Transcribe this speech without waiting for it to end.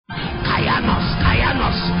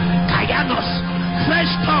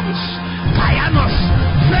tongues. Kayanos.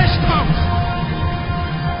 Fresh tongues.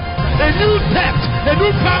 A new depth. A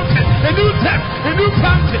new fountain. A new depth. A new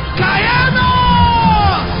fountain. Kayanos.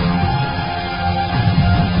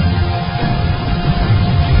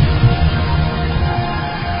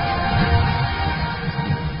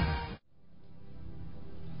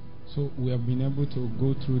 So we have been able to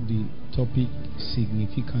go through the topic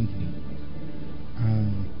significantly.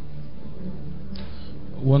 And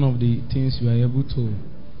one of the things we are able to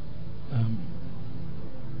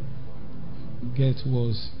get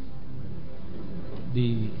was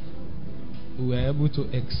we were able to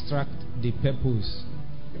extract the purpose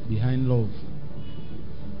behind love.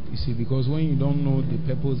 You see, because when you don't know the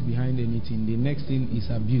purpose behind anything, the next thing is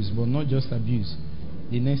abuse, but not just abuse.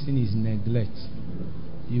 The next thing is neglect.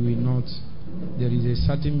 You will not. There is a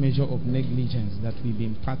certain measure of negligence that will be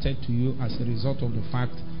imparted to you as a result of the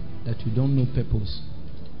fact that you don't know purpose.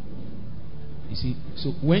 You see,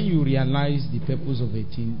 so when you realize the purpose of a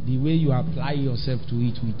thing, the way you apply yourself to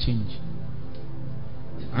it will change.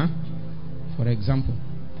 For example,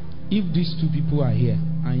 if these two people are here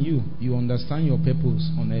and you understand your purpose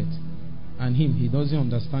on earth, and him, he doesn't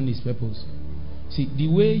understand his purpose. See, the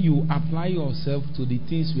way you apply yourself to the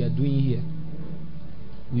things we are doing here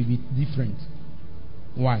will be different.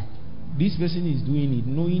 Why? This person is doing it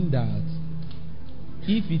knowing that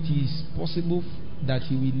if it is possible that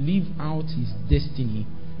he will live out his destiny,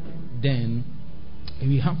 then he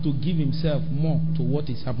will have to give himself more to what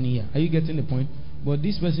is happening here. Are you getting the point? But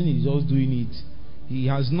this person is just doing it. He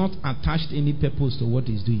has not attached any purpose to what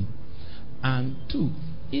he's doing. And two,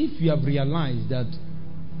 if you have realized that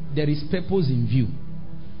there is purpose in view,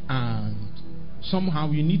 and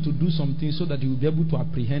somehow you need to do something so that you will be able to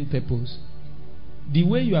apprehend purpose, the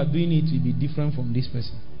way you are doing it will be different from this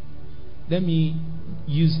person. Let me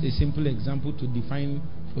use a simple example to define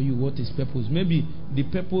for you what is purpose. Maybe the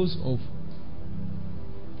purpose of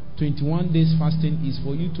 21 days fasting is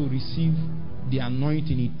for you to receive the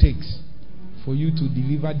anointing it takes for you to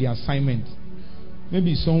deliver the assignment.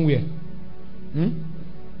 Maybe somewhere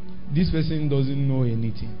this person doesn't know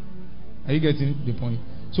anything. Are you getting the point?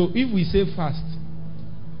 So if we say fast,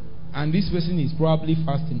 and this person is probably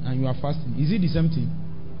fasting and you are fasting, is it the same thing?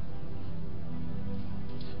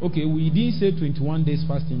 Okay, we didn't say 21 days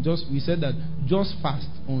fasting. We said that just fast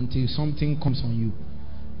until something comes on you.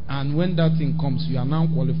 And when that thing comes, you are now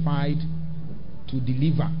qualified to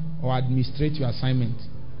deliver or administrate your assignment.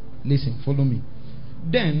 Listen, follow me.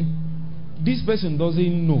 Then, this person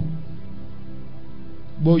doesn't know.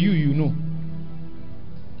 But you know.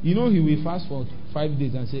 You know he will fast for 5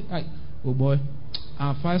 days and say, oh boy,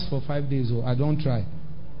 I fast for 5 days, I don't try.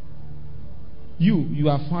 You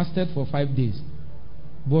are fasted for 5 days.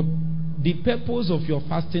 But the purpose of your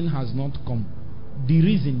fasting has not come. The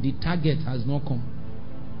reason, the target has not come.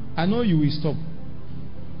 I know you will stop.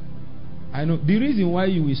 I know. The reason why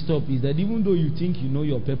you will stop is that even though you think you know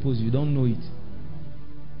your purpose, you don't know it.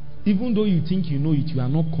 Even though you think you know it, you are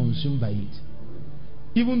not consumed by it.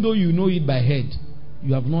 Even though you know it by head,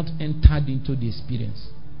 you have not entered into the experience.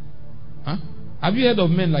 Have you heard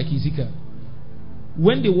of men like Ezekiel?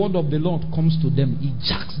 When the word of the Lord comes to them, it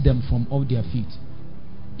jacks them from off their feet.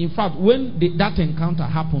 In fact, when that encounter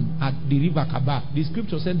happened at the river Kabar, the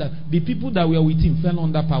scripture said that the people that were with him fell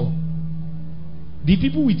under power. The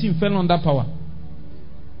people with him fell under power.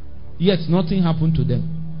 Yet nothing happened to them.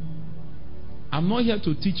 I'm not here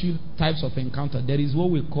to teach you types of encounter. There is what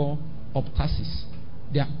we call optasis.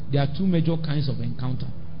 There are two major kinds of encounter.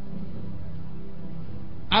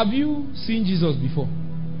 Have you seen Jesus before?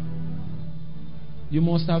 You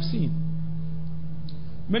must have seen.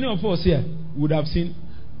 Many of us here would have seen,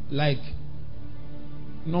 like,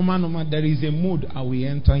 normal, there is a mode that we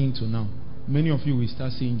enter into now. Many of you will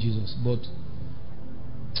start seeing Jesus, but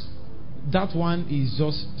that one is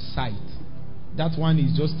just sight. That one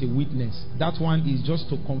is just a witness. That one is just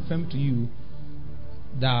to confirm to you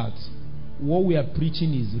that what we are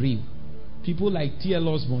preaching is real. People like T.L.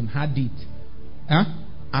 Osborne had it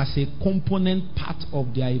as a component part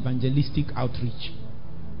of their evangelistic outreach.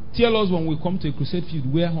 T.L. Osborne will come to a crusade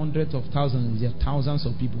field where hundreds of thousands, there are thousands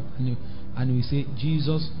of people, and we say,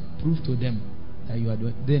 Jesus, prove to them that you are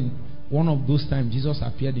doing. Then one of those times Jesus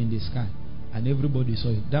appeared in the sky and everybody saw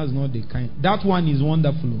it. That's not the kind. That one is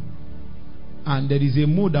wonderful. And there is a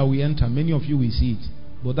mode that we enter. Many of you will see it.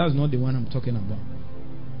 But that's not the one I'm talking about.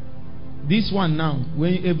 This one now,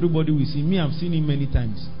 when everybody will see me, I've seen it many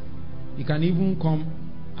times. He can even come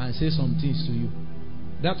and say some things to you.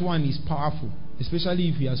 That one is powerful, especially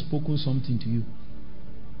if he has spoken something to you.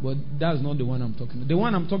 But that's not the one I'm talking about. The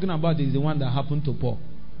one I'm talking about is the one that happened to Paul.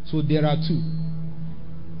 So there are two.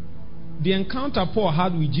 the encounter Paul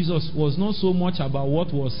had with Jesus was not so much about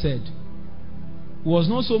what was said, was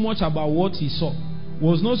not so much about what he saw,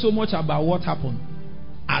 was not so much about what happened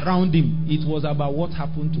around him. It was about what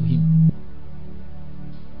happened to him.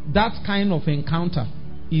 That kind of encounter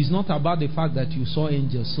is not about the fact that you saw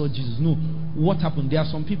angels, saw Jesus. No, what happened? There are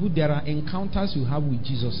some people, there are encounters you have with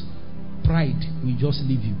Jesus. Pride will just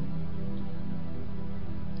leave you.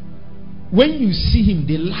 When you see him,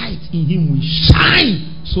 the light in him will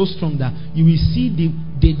shine so strong that you will see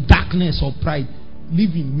the darkness of pride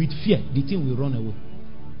living with fear. The thing will run away.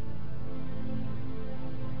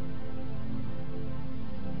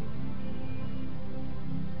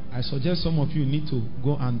 I suggest some of you need to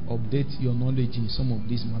go and update your knowledge in some of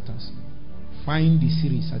these matters. Find the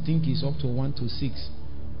series. I think it's up to 1 to 6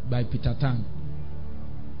 by Peter Tan.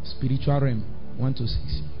 Spiritual realm 1 to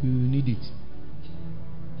 6. You will need it.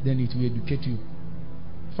 Then it will educate you.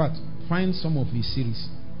 In fact, find some of his series.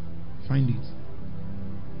 Find it.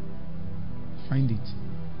 Find it.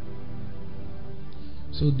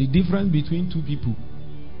 So the difference between two people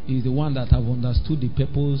is the one that have understood the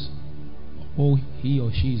purpose of what he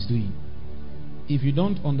or she is doing. If you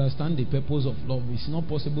don't understand the purpose of love, it's not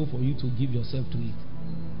possible for you to give yourself to it.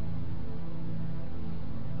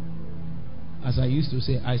 As I used to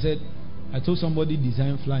say, I told somebody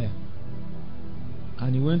design flyer.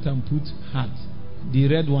 And he went and put heart. The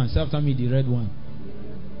red one. Say after me, the red one.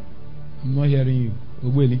 I'm not hearing you.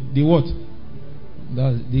 The what?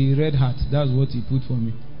 That's the red heart. That's what he put for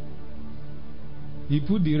me. He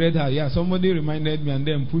put the red heart. Yeah, somebody reminded me and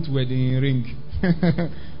then put wedding ring.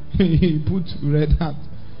 He put red heart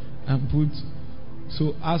and put.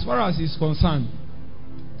 So as far as he's concerned,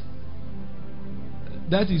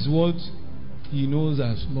 that is what he knows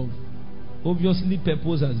as love. Obviously,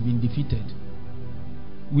 purpose has been defeated.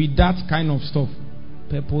 With that kind of stuff,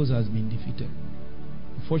 purpose has been defeated.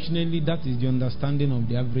 Unfortunately, that is the understanding of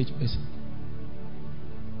the average person.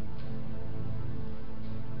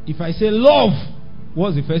 If I say love,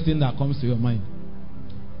 what's the first thing that comes to your mind?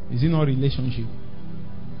 Is it not relationship?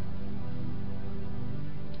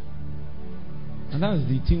 And that's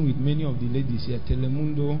the thing with many of the ladies here,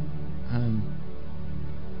 Telemundo and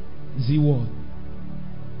Z-World.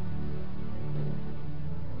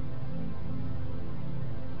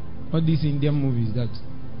 All these Indian movies that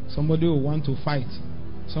somebody will want to fight.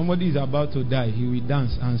 Somebody is about to die. He will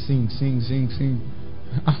dance and sing.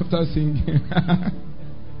 After singing,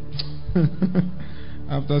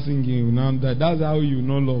 after singing, he will now die. That's how you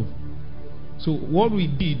know love. So what we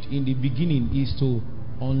did in the beginning is to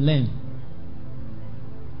unlearn.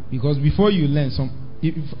 Because before you learn,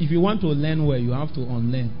 if you want to learn well, you have to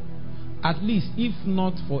unlearn. At least, if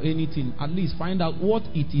not for anything, at least find out what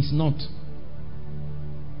it is not.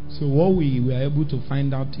 So what we were able to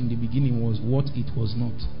find out in the beginning was what it was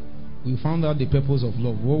not. We found out the purpose of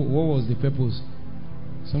love. What was the purpose?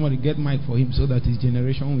 Somebody get mic for him so that his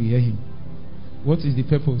generation will hear him. What is the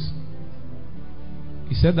purpose?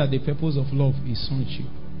 He said that the purpose of love is sonship.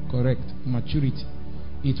 Correct. Maturity.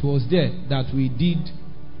 It was there that we did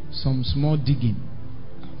some small digging.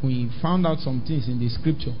 We found out some things in the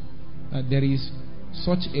scripture. That there is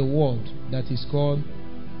such a word that is called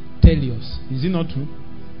teleos. Is it not true?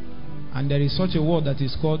 And there is such a word that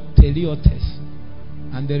is called teleotes.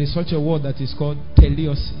 And there is such a word that is called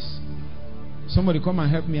teleosis. Somebody come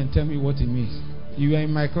and help me and tell me what it means. You are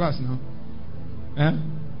in my class now.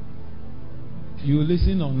 You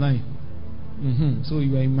listen online. So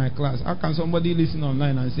you are in my class. How can somebody listen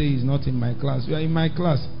online and say he's not in my class? You are in my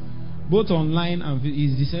class. Both online and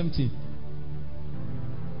is the same thing.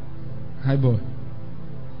 Hi boy.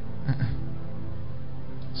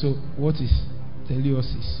 So what is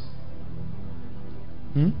teleosis?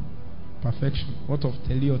 Perfection. What of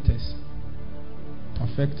teleotes?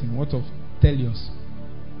 Perfecting. What of telios?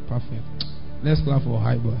 Perfect. Let's clap for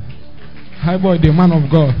High Boy. High Boy, the man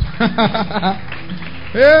of God.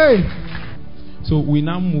 Hey! So we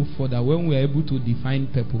now move further. When we are able to define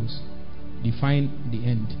purpose, define the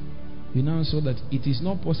end, we now saw that it is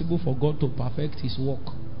not possible for God to perfect His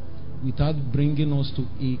work without bringing us to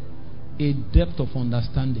a depth of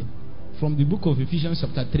understanding. From the book of Ephesians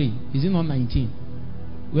chapter 3, is it not 19?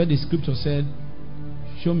 Where the scripture said,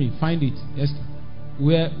 show me, find it, yes,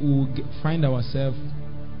 where we will find ourselves.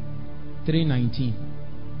 3:19.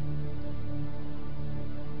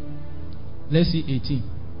 Let's see 18.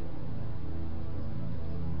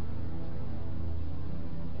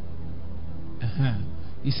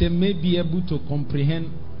 He said, may be able to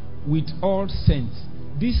comprehend with all sense.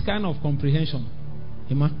 This kind of comprehension,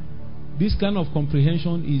 this kind of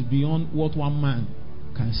comprehension is beyond what one man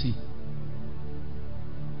can see.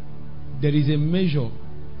 There is a measure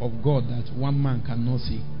of God that one man cannot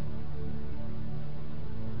see.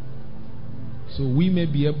 So we may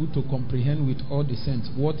be able to comprehend with all the sense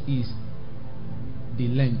what is the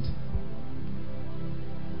length.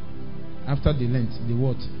 After the length, the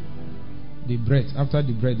what? The breadth. After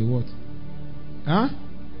the breadth, the what?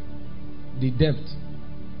 The depth.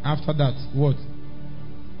 After that, what?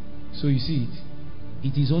 So you see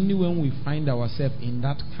it is only when we find ourselves in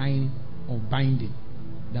that kind of binding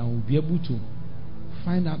that we'll be able to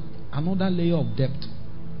find out another layer of depth.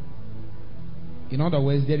 In other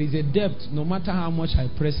words, there is a depth no matter how much I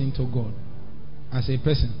press into God as a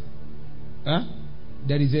person.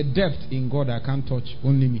 There is a depth in God I can't touch,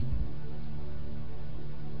 only me.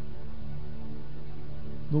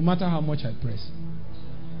 No matter how much I press.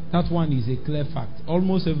 That one is a clear fact.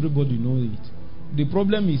 Almost everybody knows it. The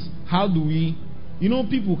problem is, how do we,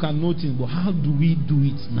 people can know things, but how do we do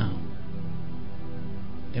it now?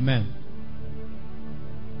 Amen.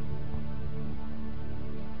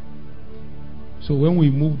 So when we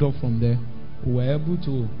moved up from there, we were able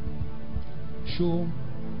to show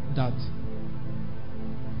that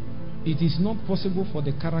it is not possible for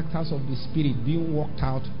the characters of the Spirit being worked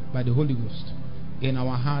out by the Holy Ghost in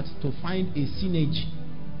our hearts to find a synergy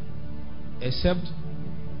except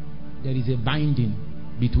there is a binding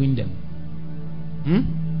between them.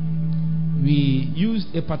 We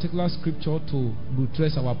used a particular scripture to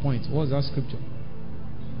buttress our point. What was that scripture?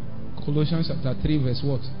 Colossians chapter 3 verse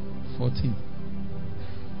what? 14.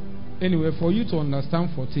 Anyway, for you to understand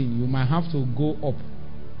 14, you might have to go up.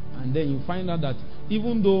 And then you find out that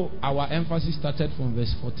even though our emphasis started from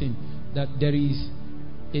verse 14, that there is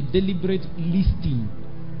a deliberate listing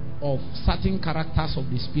of certain characters of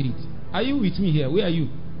the Spirit. Are you with me here? Where are you?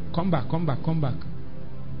 Come back.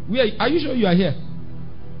 Where are you sure you are here?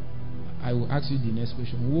 I will ask you the next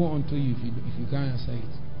question. Woe unto you if you can't answer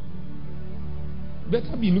it.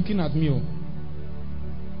 Better be looking at me.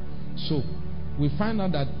 So, we find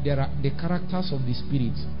out that there are the characters of the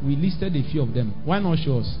Spirit. We listed a few of them. Why not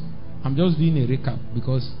show us? I'm just doing a recap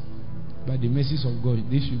because by the mercies of God,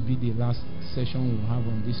 this should be the last session we'll have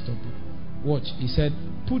on this topic. Watch. He said,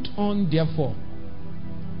 put on therefore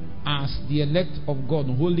as the elect of God,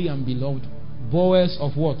 holy and beloved, bowels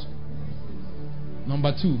of what?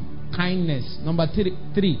 Number 2, kindness. Number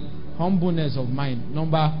 3, humbleness of mind.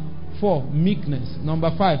 Number 4, meekness. Number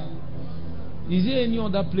 5, is there any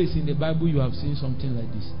other place in the Bible you have seen something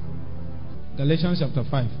like this? Galatians chapter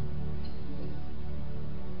 5.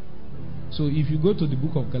 So if you go to the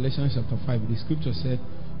book of Galatians chapter 5, the scripture said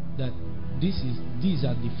that these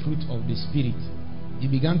are the fruit of the Spirit. He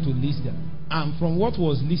began to list them. And from what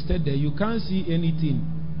was listed there, you can't see anything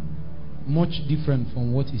much different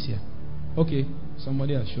from what is here. Okay,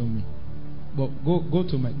 somebody has shown me. But go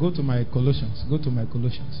to my Colossians. Go to my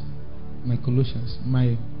Colossians.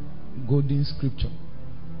 My golden scripture.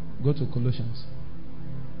 Go to Colossians.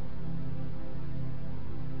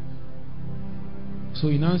 So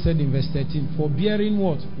he now said in verse 13, forbearing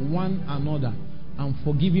what? One another, and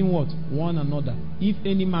forgiving what? One another. If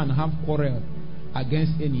any man have quarrel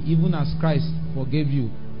against any, even as Christ forgave you,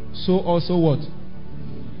 so also what?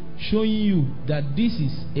 Showing you that this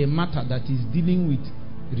is a matter that is dealing with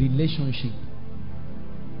relationship.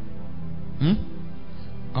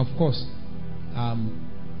 Of course,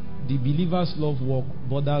 the believer's love walk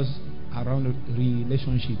borders around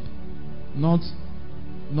relationship, not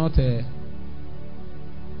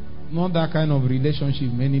that kind of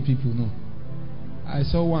relationship many people know. I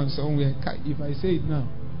saw one somewhere. If I say it now,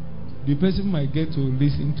 the person might get to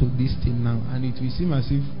listen to this thing now, and it will seem as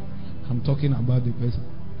if I'm talking about the person.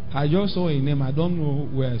 I just saw a name. I don't know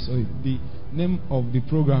where I saw it. The name of the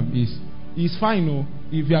program is fine. No,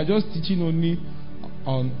 if you are just teaching only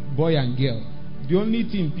on boy and girl, the only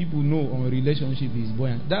thing people know on relationship is boy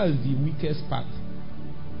and that is the weakest part.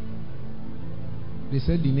 They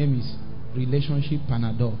said the name is Relationship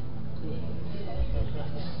Panadol.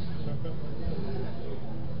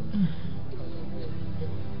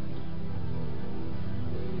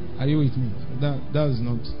 Are you with me? That is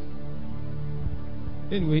not.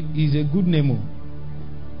 Anyway, it's a good name.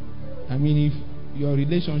 I mean, if your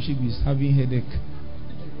relationship is having headache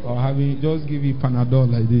or just give you Panadol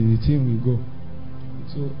like this, the thing will go.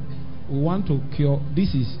 So we want to cure.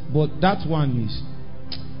 But that one it's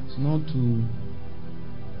not to.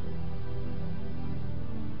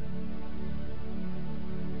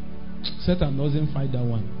 Satan doesn't fight that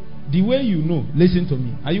one. The way you know, listen to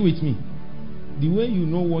me. Are you with me? The way you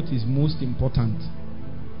know what is most important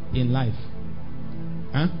in life,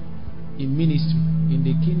 in ministry, in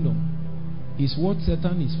the kingdom, is what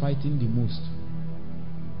Satan is fighting the most.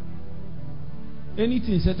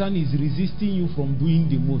 anything Satan is resisting you from doing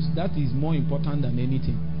the most, that is more important than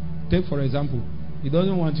anything. Take for example, he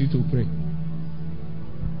doesn't want you to pray.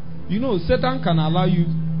 You know, Satan can allow you.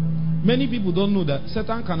 Many people don't know that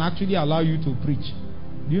Satan can actually allow you to preach.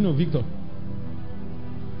 Do you know, Victor?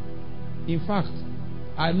 In fact,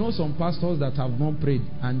 I know some pastors that have not prayed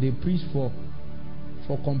and they preach for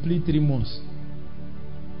complete 3 months.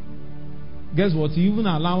 Guess what? He even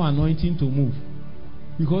allow anointing to move.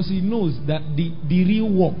 Because he knows that the real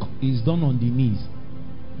work is done on the knees.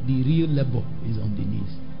 The real labor is on the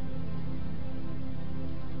knees.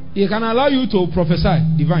 He can allow you to prophesy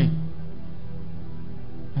divine.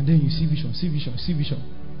 And then you see vision, see vision, see vision.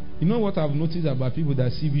 You know what I've noticed about people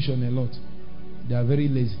that see vision a lot? They are very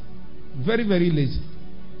lazy. Very, very lazy.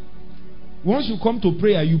 Once you come to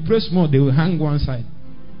prayer, you pray small, they will hang one side,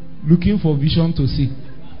 looking for vision to see.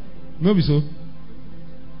 No be so?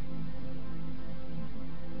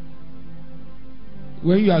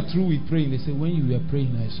 When you are through with praying, they say, when you were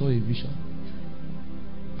praying, I saw a vision.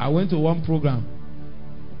 I went to one program.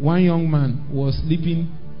 One young man was sleeping.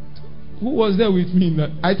 Who was there with me?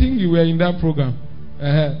 I think you were in that program.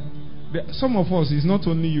 Some of us, it's not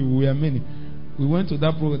only you, we are many. We went to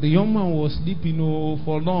that program. The young man was sleeping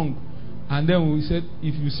for long. And then we said,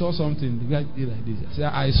 if you saw something, the guy did like this. I said,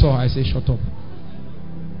 I saw. I said, shut up.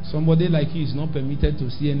 Somebody like you is not permitted to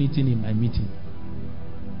see anything in my meeting.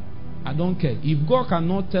 I don't care. If God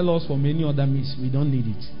cannot tell us from any other means, we don't need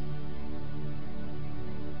it.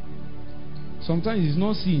 Sometimes it's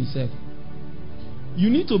not seeing itself. You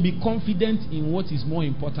need to be confident in what is more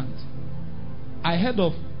important. I heard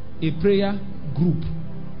of a prayer group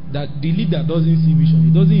that the leader doesn't see vision.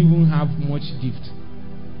 He doesn't even have much gift,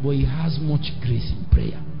 but he has much grace in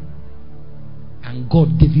prayer. And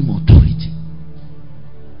God gave him authority.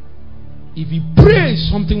 If he prays,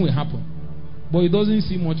 something will happen. But he doesn't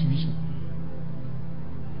see much vision.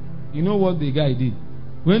 You know what the guy did?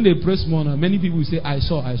 When they press more, many people say, I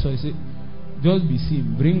saw. He said, just be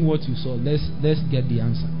seen. Bring what you saw. Let's get the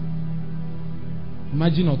answer.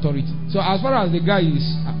 Imagine authority. So as far as the guy is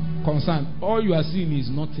concerned, all you are seeing is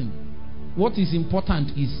nothing. What is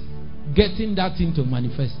important is getting that thing to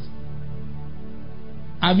manifest.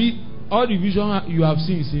 I mean, all the vision you have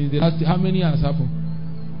seen since the last, how many has happened?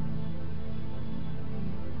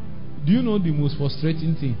 Do you know the most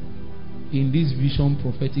frustrating thing in this vision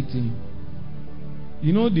prophetic thing?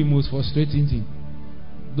 You know the most frustrating thing?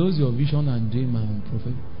 Those your vision and dream and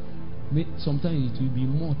prophet. Sometimes it will be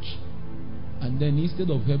much. And then instead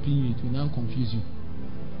of helping you, it will now confuse you.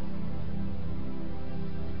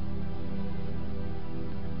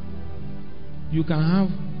 You can have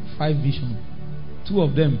 5 visions. 2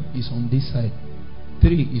 of them is on this side.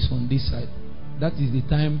 3 is on this side. That is the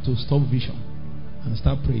time to stop vision and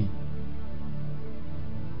start praying.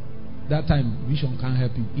 That time, vision can't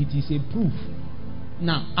help you. It is a proof.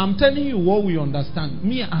 Now, I'm telling you what we understand.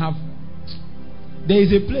 There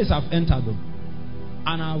is a place I've entered though.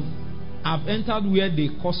 And I've entered where they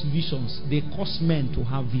cause visions. They cause men to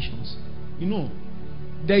have visions. You know,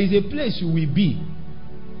 there is a place you will be.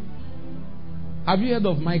 Have you heard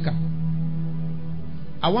of Micah?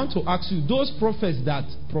 I want to ask you, those prophets that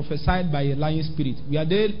prophesied by a lying spirit, were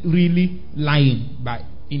they really lying by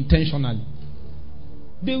intentionally?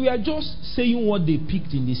 They were just saying what they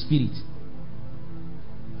picked in the spirit.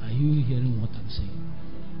 Are you hearing what I'm saying?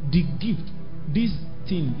 The gift, this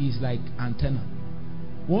thing is like antenna.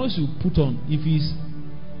 Once you put on, if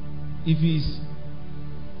it's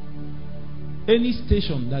any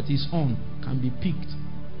station that is on can be picked.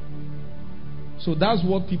 So that's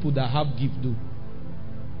what people that have gift do.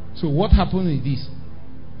 So what happens is this.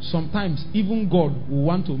 Sometimes even God will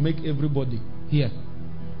want to make everybody here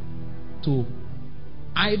to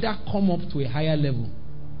either come up to a higher level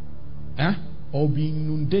or be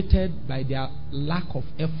inundated by their lack of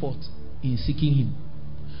effort in seeking Him.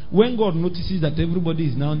 When God notices that everybody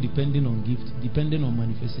is now depending on gift, depending on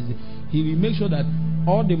manifestation, He will make sure that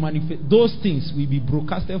all the those things will be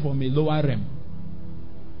broadcasted from a lower realm.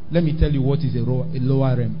 Let me tell you what is a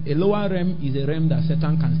lower realm. A lower realm is a realm that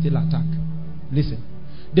Satan can still attack. Listen,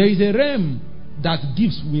 there is a realm that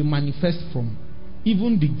gifts will manifest from.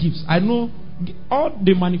 Even the gifts. I know all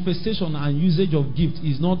the manifestation and usage of gifts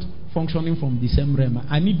is not functioning from the same realm.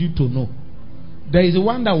 I need you to know. There is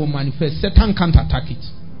one that will manifest. Satan can't attack it.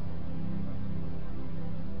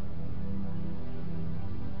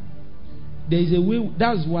 There is a way.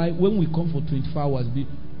 That's why when we come for 24 hours,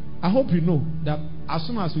 I hope you know that as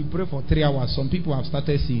soon as we pray for 3 hours, some people have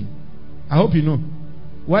started seeing. I hope you know.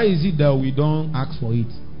 Why is it that we don't ask for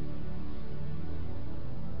it?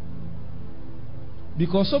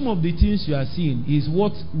 Because some of the things you are seeing is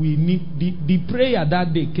what we need. The prayer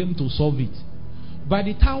that day came to solve it. By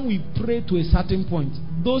the time we pray to a certain point,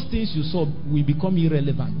 those things you saw will become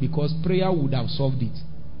irrelevant because prayer would have solved it.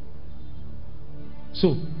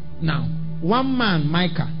 So, now, one man,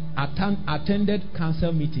 Micah, attended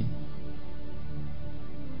council meeting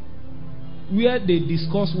where they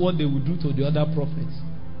discussed what they would do to the other prophets.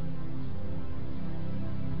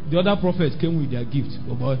 The other prophets came with their gifts.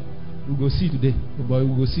 Oh boy, we'll go see today. Oh boy,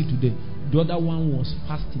 we'll go see today. The other one was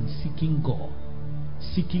fasting, seeking God.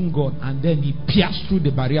 And then he pierced through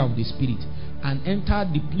the barrier of the spirit and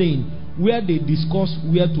entered the plane where they discussed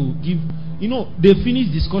where to give. You know, they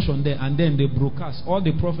finished discussion there and then they broadcast. All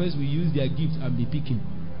the prophets will use their gifts and be picking.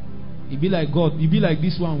 It'd be like God. It'd be like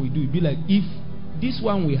this one we do. It'd be like, if this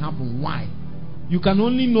one will happen, why? You can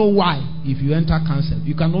only know why if you enter council.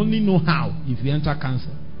 You can only know how if you enter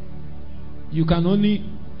council. You can only,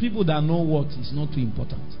 people that know what is not too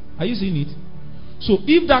important. Are you seeing it? So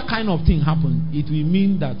if that kind of thing happens, it will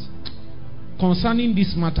mean that concerning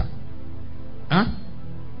this matter,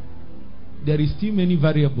 there is still many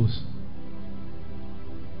variables.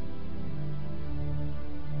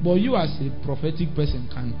 But you as a prophetic person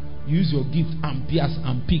can use your gift and pierce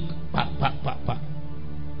and pick.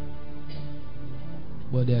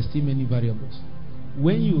 But there are still many variables.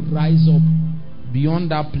 When you rise up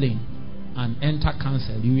beyond that plane and enter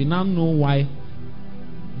council, you will now know why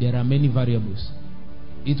there are many variables.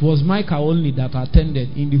 It was Micah only that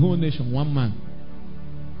attended in the whole nation, one man.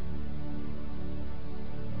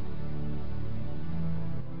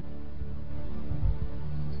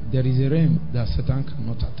 There is a realm that Satan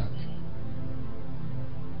cannot attack.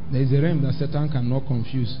 There is a realm that Satan cannot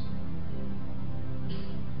confuse.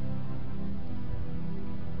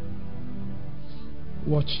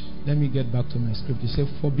 Watch. Let me get back to my script. It says,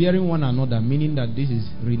 forbearing one another, meaning that this is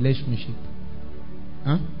relationship.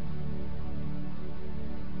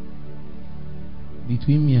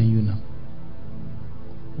 Between me and you now.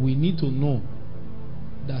 We need to know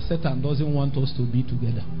that Satan doesn't want us to be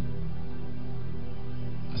together.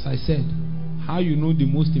 As I said, how you know the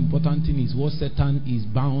most important thing is what Satan is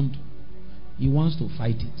bound. He wants to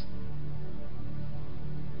fight it.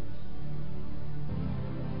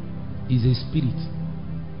 He's a spirit.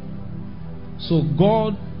 So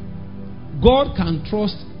God can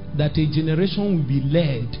trust that a generation will be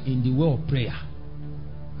led in the way of prayer.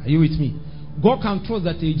 Are you with me? God can trust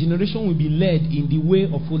that a generation will be led in the way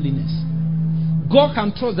of holiness. God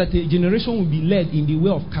can trust that a generation will be led in the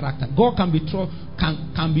way of character. God can be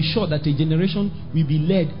sure that a generation will be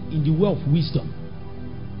led in the way of wisdom.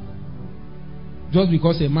 Just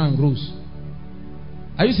because a man rose.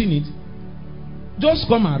 Are you seeing it? Just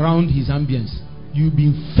come around his ambience. You'll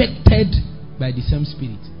be infected by the same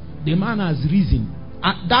spirit. The man has risen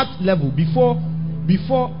at that level before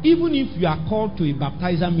even if you are called to a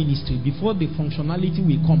baptizer ministry, before the functionality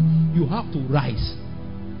will come, you have to rise.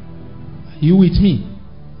 Are you with me?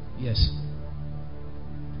 Yes.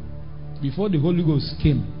 Before the Holy Ghost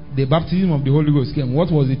came, the baptism of the Holy Ghost came, what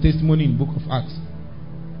was the testimony in the book of Acts?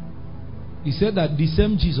 He said that the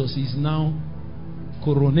same Jesus is now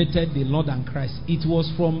coronated the Lord and Christ. It was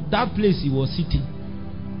from that place he was sitting.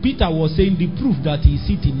 Peter was saying the proof that he is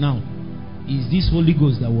sitting now is this Holy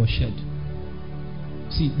Ghost that was shed.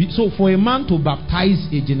 See, so for a man to baptize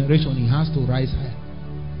a generation, he has to rise higher.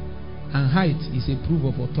 And height is a proof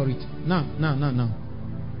of authority. Now.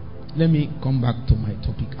 Let me come back to my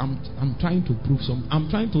topic. I'm trying to prove something. I'm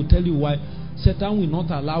trying to tell you why Satan will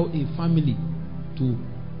not allow a family to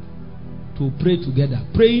pray together.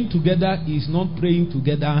 Praying together is not praying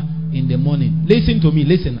together in the morning. Listen to me.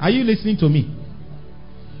 Listen. Are you listening to me?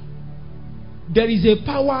 There is a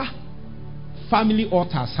power family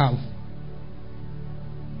altars have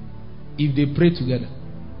if they pray together.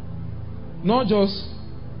 Not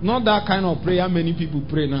that kind of prayer many people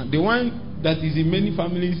pray now. The one that is in many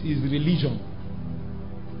families is religion.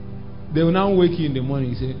 They will now wake you in the morning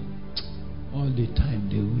and say, all the time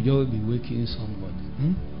they will just be waking somebody.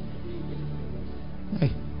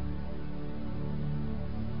 Hey.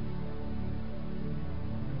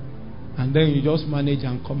 And then you just manage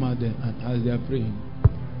and come out there and as they are praying.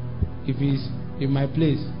 If it's in my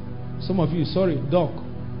place, some of you, sorry, Doc,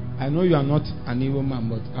 I know you are not an Igbo man,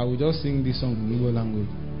 but I will just sing this song in Igbo language.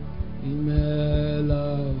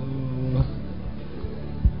 Imela o,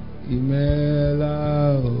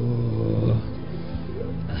 Imela o,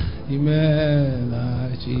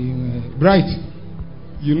 Imela chime. Bright,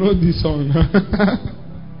 you know this song.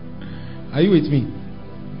 Are you with me?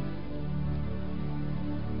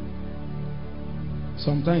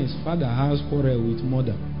 Sometimes father has quarrel with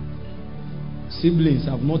mother. siblings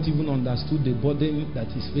have not even understood the burden that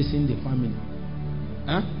is facing the family.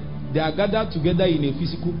 They are gathered together in a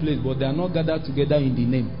physical place, but they are not gathered together in the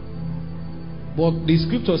name. But the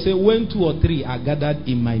scripture says, when 2 or 3 are gathered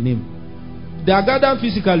in my name. They are gathered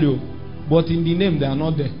physically, but in the name they are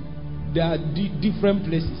not there. They are different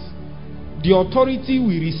places. The authority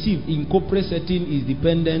we receive in corporate setting is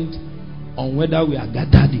dependent on whether we are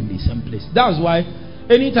gathered in the same place. That's why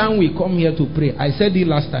anytime we come here to pray, I said it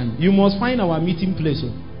last time, you must find our meeting place.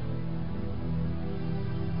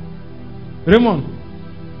 Raymond,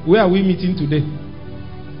 where are we meeting today?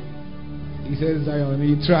 He says, Zion,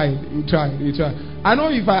 he tried. I know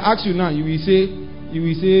if I ask you now, you will say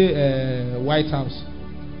White House.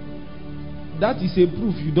 That is a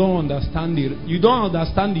proof you don't understand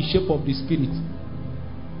the shape of the spirit.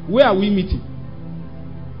 Where are we meeting?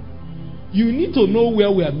 You need to know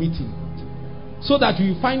where we are meeting, so that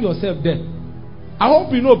you find yourself there. I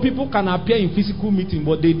hope you know people can appear in physical meeting,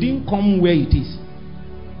 but they didn't come where it is.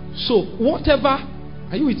 So whatever,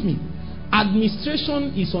 are you with me?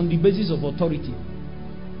 Administration is on the basis of authority.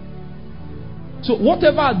 So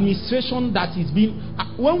whatever administration that is being,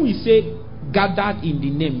 when we say gathered in the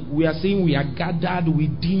name, we are saying we are gathered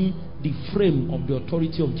within the frame of the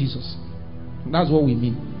authority of Jesus. That's what we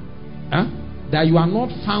mean. That you are not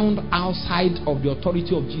found outside of the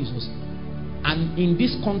authority of Jesus. And in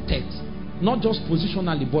this context, not just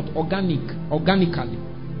positionally, but organically,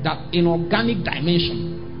 that in organic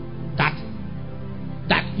dimension, that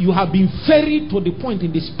you have been ferried to the point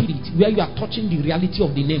in the spirit where you are touching the reality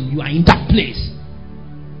of the name. You are in that place.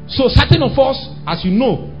 So certain of us, as you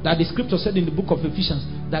know, that the scripture said in the book of Ephesians,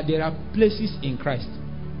 that there are places in Christ.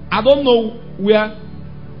 I don't know where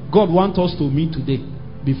God wants us to meet today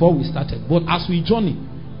before we started, but as we journey,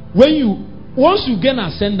 once you gain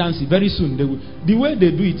ascendancy, very soon the way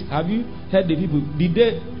they do it, have you heard the people?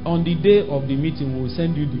 On the day of the meeting, we will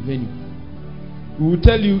send you the venue. We will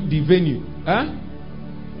tell you the venue.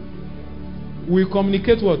 We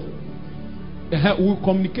communicate what? We will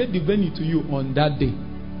communicate the venue to you on that day.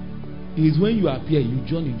 It is when you appear, you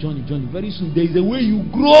journey. Very soon there is a way you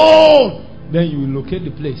grow. Then you will locate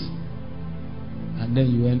the place, and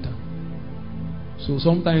then you enter. So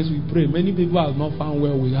sometimes we pray. Many people have not found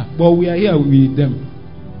where we are, but we are here with them.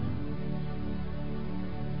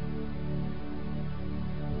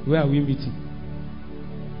 Where are we meeting?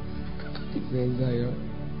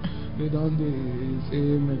 They don't say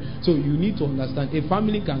amen. So you need to understand, a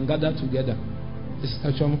family can gather together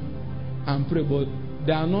and pray, but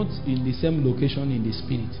they are not in the same location in the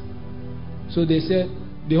spirit. So they say,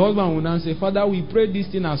 the husband will now say, Father, we pray this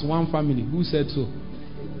thing as one family. Who said so?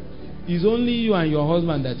 It's only you and your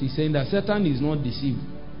husband that is saying that. Satan is not deceived.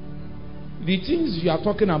 The things you are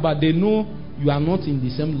talking about, they know you are not in the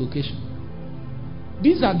same location.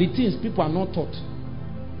 These are the things people are not taught.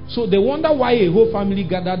 So they wonder why a whole family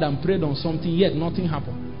gathered and prayed on something, yet nothing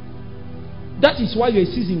happened. That is why a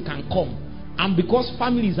season can come. And because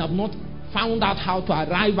families have not found out how to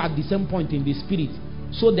arrive at the same point in the spirit,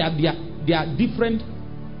 so that their different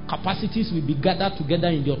capacities will be gathered together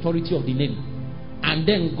in the authority of the name. And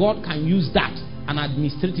then God can use that and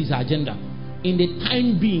administrate his agenda. In the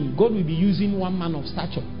time being, God will be using one man of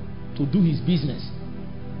stature to do his business.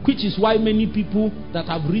 Which is why many people that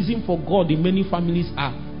have risen for God in many families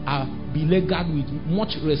are beleaguered with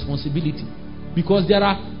much responsibility. Because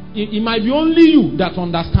it might be only you that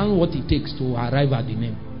understand what it takes to arrive at the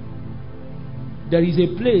name. There is a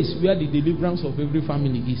place where the deliverance of every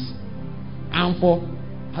family is. And for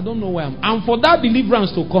that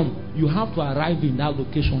deliverance to come, you have to arrive in that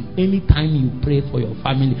location anytime you pray for your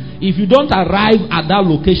family. If you don't arrive at that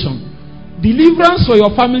location, deliverance for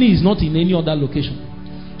your family is not in any other location.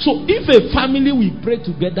 So if a family will pray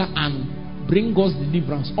together and bring God's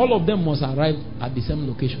deliverance, all of them must arrive at the same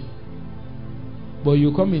location. But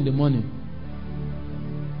you come in the morning,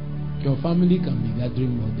 your family can be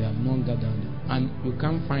gathering, but they have not gathered, and you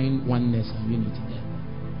can't find oneness and unity there.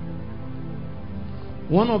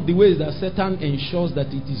 One of the ways that Satan ensures that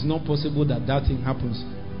it is not possible that thing happens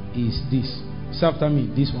is this. Say after me,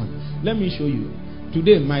 this one. Let me show you.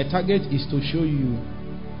 Today, my target is to show you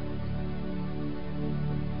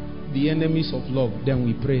the enemies of love. Then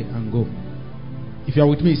we pray and go. If you are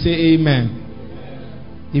with me, say amen.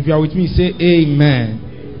 If you are with me, say amen.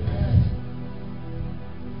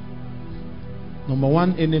 Number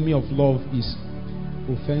one enemy of love is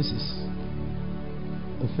offenses.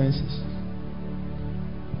 Offenses.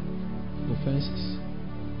 Offenses.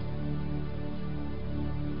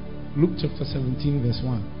 Luke chapter 17 verse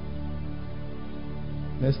 1.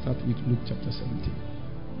 Let's start with Luke chapter 17.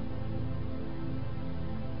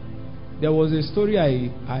 There was a story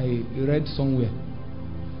I read somewhere.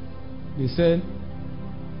 They said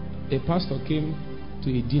a pastor came to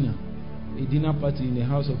a dinner party in the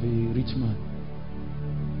house of a rich man,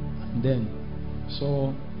 and then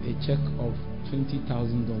saw a check of $20,000,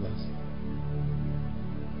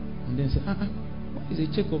 and then said, what is a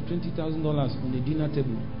check of $20,000 on the dinner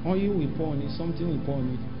table? Oil we pour on it, something we pour on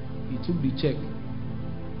it. He took the check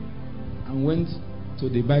and went to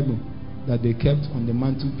the Bible that they kept on the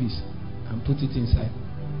mantelpiece and put it inside.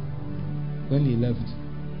 When he left,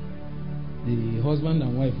 the husband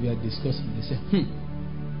and wife were discussing. They said,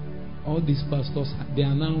 all these pastors, they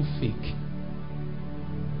are now fake.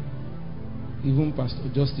 Even Pastor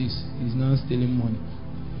Justice is now stealing money.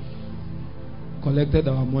 Collected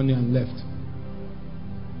our money and left.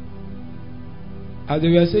 As they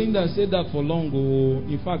were saying that, said that for long.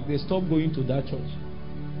 In fact, they stopped going to that church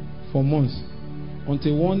for months.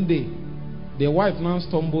 Until one day, the wife now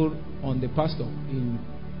stumbled on the pastor in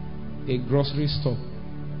a grocery store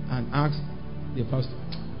and asked the pastor,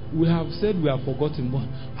 we have said we have forgotten, but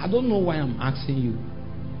I don't know why I'm asking you.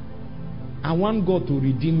 I want God to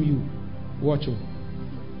redeem you. Watch out.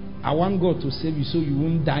 I want God to save you so you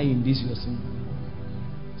won't die in this your sin.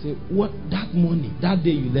 Say, what? That money, that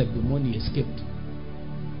day you left, the money escaped.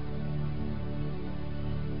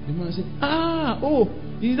 The man said,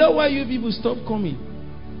 is that why you people stopped coming?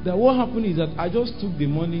 That what happened is that I just took the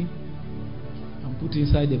money and put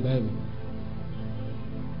inside the Bible.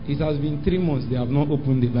 It has been 3 months they have not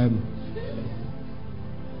opened the Bible.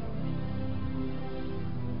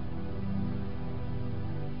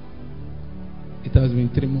 It has been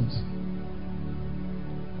 3 months.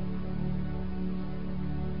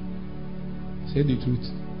 Say the truth.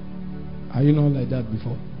 Are you not like that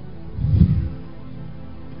before?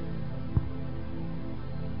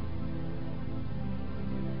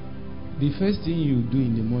 The first thing you do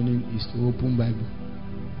in the morning is to open Bible.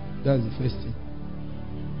 That's the first thing.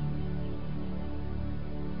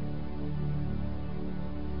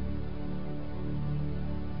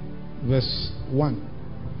 Verse 1.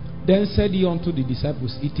 Then said he unto the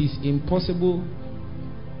disciples, it is impossible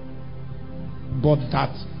but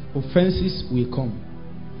that offenses will come.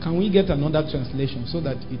 Can we get another translation so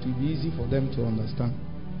that it will be easy for them to understand?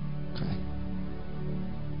 Okay.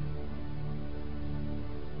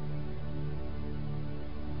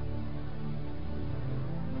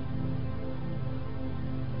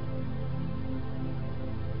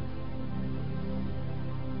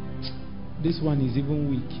 This one is even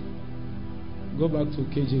weak. Go back to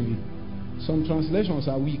KJV. Some translations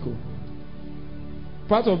are weak.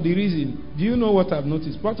 Part of the reason, do you know what I've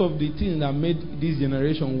noticed? Part of the thing that made this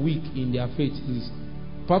generation weak in their faith is,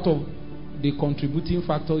 part of the contributing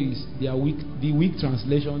factor is the weak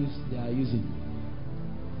translations they are using.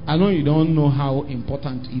 I know you don't know how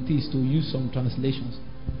important it is to use some translations.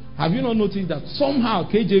 Have you not noticed that somehow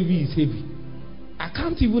KJV is heavy? I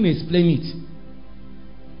can't even explain it.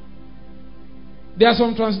 There are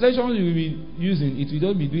some translations you will be using, it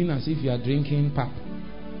will just be doing as if you are drinking pap.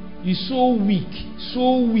 It's so weak,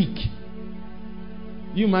 so weak.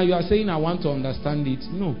 You are saying, I want to understand it.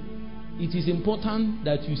 No. It is important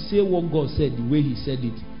that you say what God said the way He said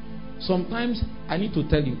it. Sometimes, I need to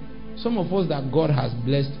tell you, some of us that God has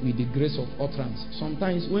blessed with the grace of utterance,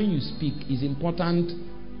 sometimes when you speak, it's important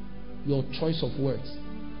your choice of words.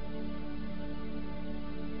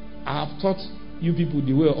 I have taught you people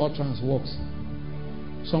the way utterance works.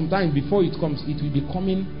 Sometimes before it comes, it will be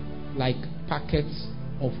coming like packets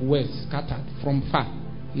of words scattered from far.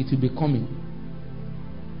 It will be coming.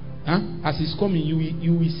 As it's coming,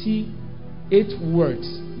 you will see 8 words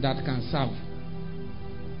that can serve.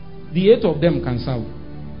 The 8 of them can serve.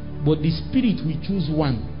 But the Spirit will choose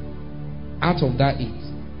one out of that 8.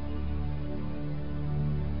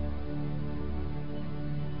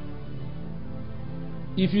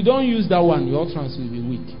 If you don't use that one, your utterance will be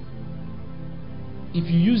weak. If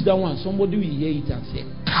you use that one, somebody will hear it and say,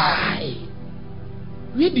 "Kai,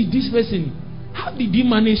 where did this person, how did he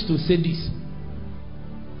manage to say this?"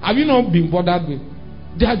 Have you not been bothered with?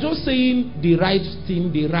 They are just saying the right thing,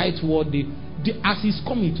 the right word. As it's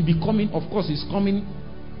coming, to be coming, of course, it's coming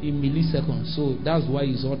in milliseconds. So that's why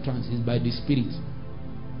his utterance is by the Spirit.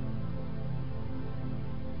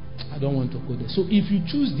 I don't want to go there. So if you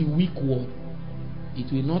choose the weak word, it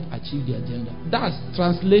will not achieve the agenda. That's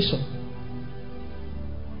translation.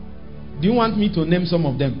 Do you want me to name some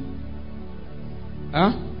of them?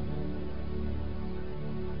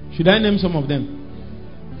 Should I name some of them?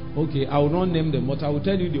 Okay, I will not name them, but I will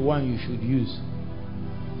tell you the one you should use.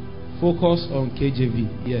 Focus on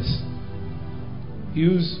KJV. Yes.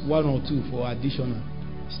 Use 1 or 2 for additional.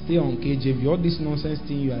 Stay on KJV. All this nonsense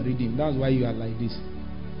thing you are reading, that's why you are like this.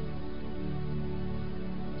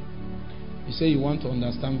 You say you want to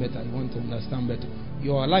understand better. You want to understand better.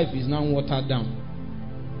 Your life is now watered down.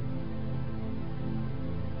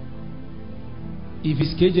 If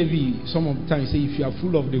it's KJV, some of the time you say if you are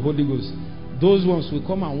full of the Holy Ghost, those ones will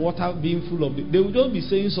come and water being full of they will just be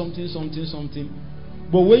saying something.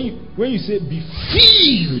 But when you say be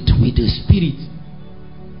filled with the Spirit,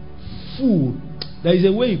 full, there is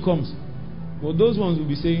a way it comes. But those ones will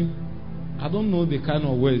be saying, I don't know the kind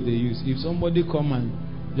of words they use. If somebody come and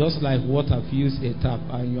just like water fills a tap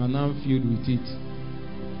and you are now filled with it.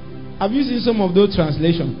 Have you seen some of those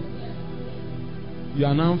translations? You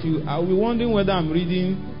are now filled. I'll be wondering whether I'm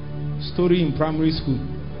reading story in primary school.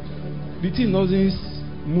 The thing doesn't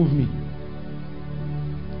move me.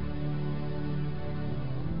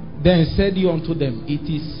 Then said he unto them, it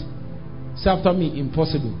is, say after me,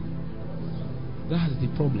 impossible. That's the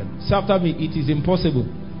problem. Say after me, it is impossible.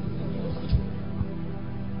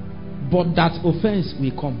 But that offense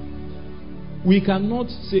will come. We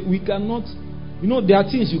cannot, you know, there are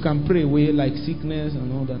things you can pray away, like sickness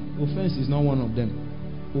and all that. Offense is not one of them.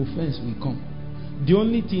 Offense will come. The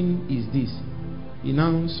only thing is this. He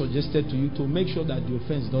now suggested to you to make sure that the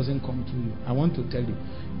offense doesn't come to you. I want to tell you,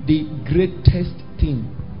 the greatest thing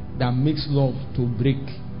that makes love to break,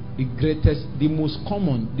 the most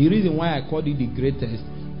common, the reason why I called it the greatest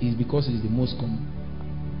is because it's the most common.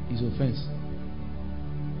 It's offense.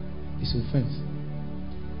 It's offense.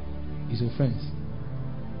 It's offense.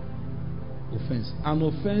 Offense. An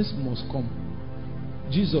offense must come.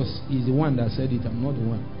 Jesus is the one that said it, I'm not the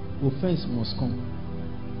one. Offense must come.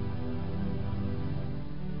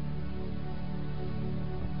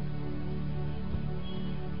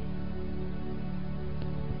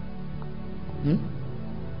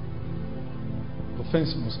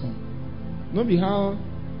 Offense must come. No be how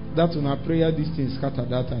that on our prayer this thing scattered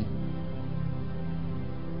that time.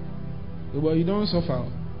 But you don't suffer.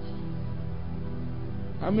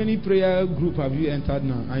 How many prayer group have you entered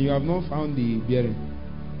now and you have not found the bearing?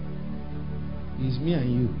 It's me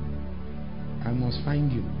and you. I must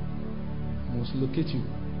find you. I must locate you.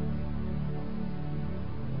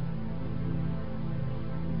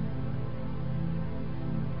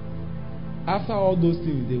 After all those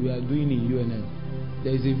things they were doing in UNN,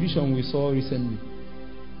 there is a vision we saw recently.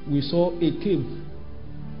 We saw a cave.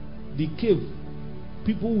 The cave,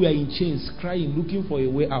 people were in chains, crying, looking for a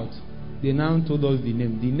way out. They now told us the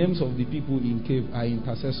name. The names of the people in cave are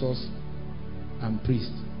intercessors and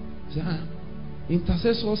priests.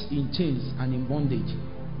 Intercessors in chains and in bondage,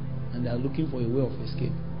 and they are looking for a way of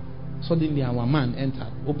escape. Suddenly our man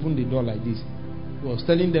entered, opened the door like this. He was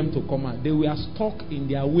telling them to come out. They were stuck in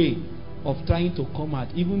their way of trying to come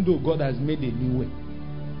out, even though God has made a new way.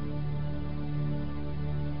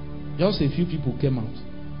 Just a few people came out,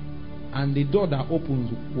 and the door that opened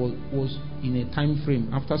was in a time frame.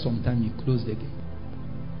 After some time, it closed again.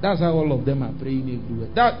 That's how all of them are praying everywhere.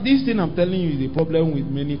 This thing I'm telling you is a problem with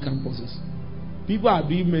many campuses. People are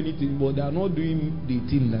doing many things, but they are not doing the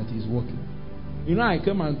thing that is working. You know, I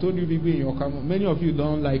came and told you people in your campus, many of you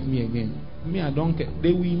don't like me again. Me, I don't care.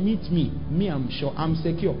 They will meet me. Me, I'm sure. I'm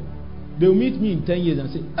secure. They will meet me in 10 years and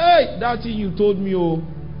say, hey, that thing you told me, oh.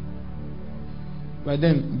 But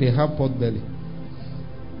then they have pot belly.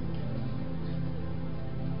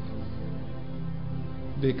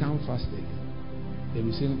 They can't fast again. They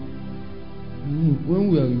will say,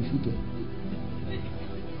 when we are in Futo.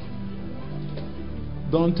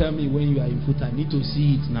 Don't tell me when you are in Futo. I need to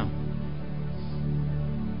see it now.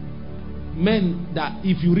 Men, that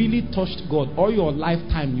if you really touched God all your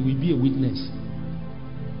lifetime, you will be a witness.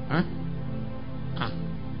 Huh?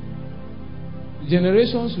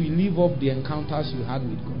 Generations will live up the encounters you had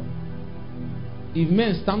with God. If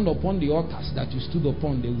men stand upon the altars that you stood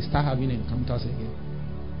upon, they will start having encounters again.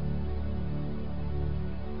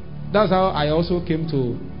 That's how I also came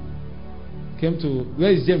to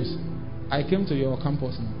where is James? I came to your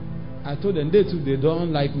campus now. I told them they too, they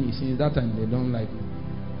don't like me. Since that time they don't like me.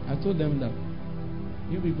 I told them that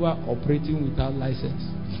you people are operating without license.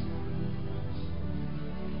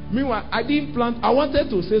 Meanwhile, I didn't plan. I wanted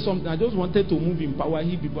to say something. I just wanted to move in power,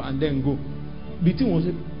 hit people, and then go. The thing was,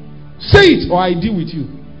 say it or I deal with you.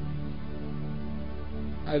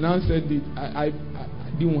 I now said it. I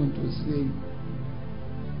didn't want to say it.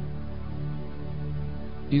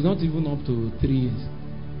 It's not even up to 3 years.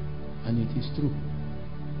 And it is true.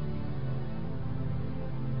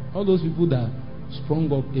 All those people that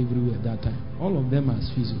sprung up everywhere at that time, all of them has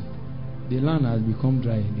fizzled. The land has become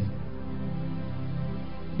dry again.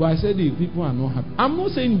 But I said if people are not happy, I'm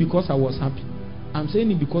not saying because I was happy. I'm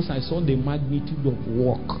saying it because I saw the magnitude of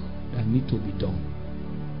work that need to be done.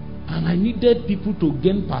 And I needed people to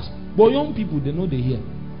gain past. But young people, they know they hear.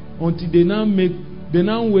 Until they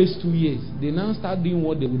now waste 2 years. They now start doing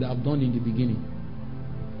what they would have done in the beginning.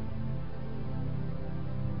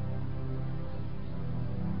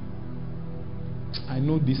 I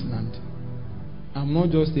know this land. I'm not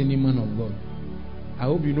just any man of God. I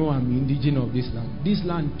hope you know I'm indigenous of this land. This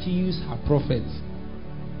land kills her prophets.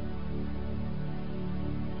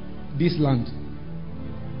 This land.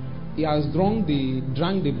 He has drank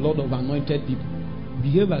the blood of anointed people.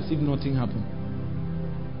 Behave as if nothing happened.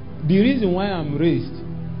 The reason why I'm raised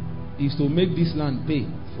is to make this land pay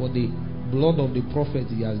for the blood of the prophet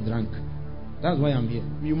he has drank. That's why I'm here.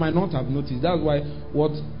 You might not have noticed. That's why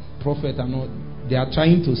what prophet are not, they are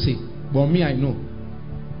trying to say. But me, I know.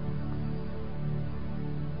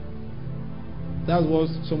 That's what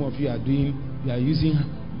some of you are doing. You are using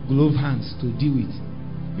glove hands to deal with.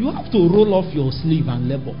 You have to roll off your sleeve and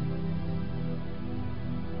labor.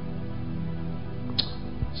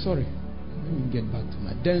 Sorry. Let me get back to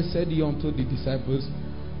my. Then said he unto the disciples,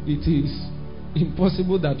 it is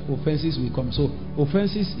impossible that offenses will come. So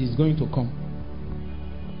offenses is going to come.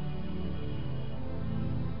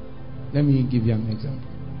 Let me give you an example.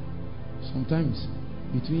 Sometimes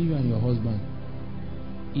between you and your husband,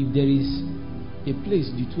 if there is a place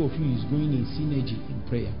the two of you is going in synergy in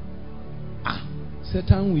prayer,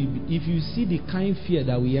 Satan will be, if you see the kind fear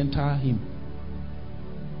that will enter him,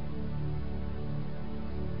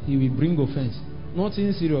 he will bring offense.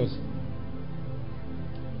 Nothing serious.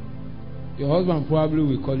 Your husband probably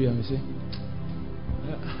will call you and say,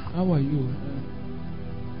 how are you?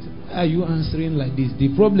 Why are you answering like this?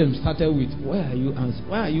 The problem started with, why are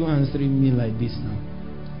you answering me like this now?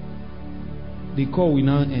 The call will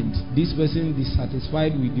now end. This person is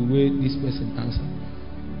dissatisfied with the way this person answered.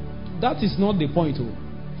 That is not the point.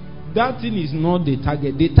 That thing is not the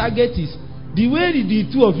target. The target is the way the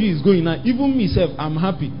two of you is going now. Even myself, I'm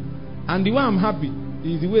happy. And the way I'm happy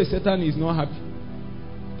is the way Satan is not happy.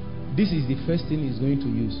 This is the first thing he's going to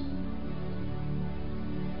use.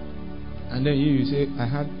 And then you say, I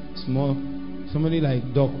had small, somebody like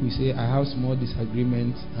Doc will say, I have small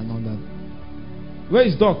disagreements and all that. Where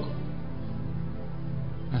is Doc?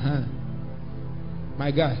 My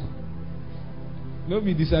guy. No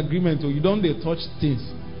be disagreement, or you don't they touch things.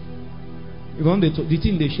 You don't they touch the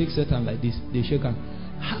thing, they shake Satan like this. They shake him.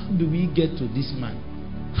 How do we get to this man?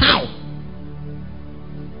 How?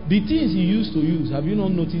 The things he used to use, have you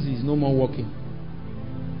not noticed he's no more working?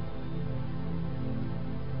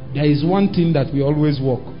 There is one thing that we always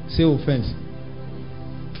work. Say offense.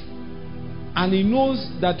 And he knows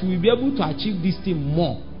that we'll be able to achieve this thing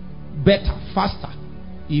more, better, faster,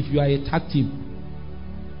 if you are a tag team.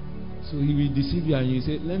 So he will deceive you and you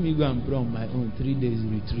say, let me go and pray on my own 3 days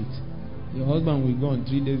retreat. Your husband will go on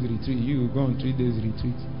 3 days retreat. You will go on 3 days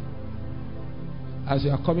retreat. As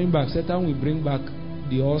you are coming back, Satan will bring back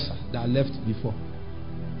the ulcer that left before.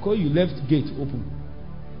 Because you left gate open.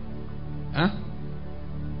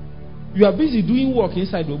 You are busy doing work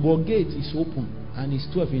inside, but gate is open and it's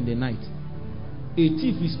 12 in the night. A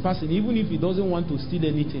thief is passing, even if he doesn't want to steal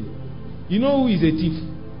anything. You know who is a thief?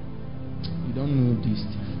 You don't know this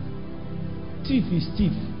thief. Thief is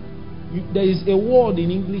thief. There is a word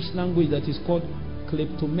in English language that is called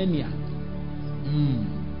kleptomania.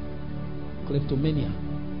 Kleptomania.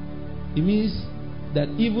 It means that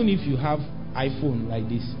even if you have iPhone like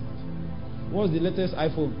this, what's the latest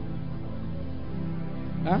iPhone?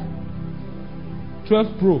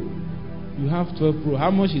 12 Pro. You have 12 Pro.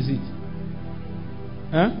 How much is it?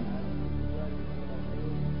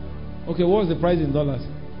 Okay, what's the price in dollars?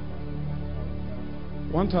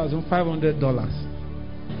 $1,500.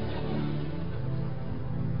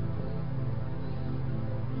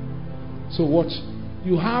 So watch.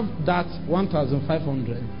 You have that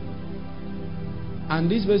 1,500, and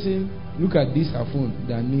this person look at this phone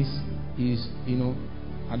that needs is,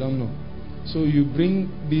 I don't know. So you bring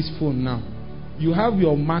this phone now. You have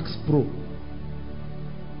your Max Pro.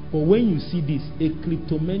 But when you see this, a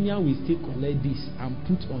kleptomania will still collect this and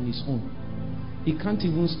put on his own. He can't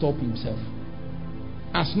even stop himself.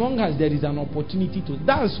 As long as there is an opportunity to,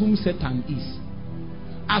 that's whom Satan is.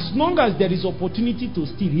 As long as there is opportunity to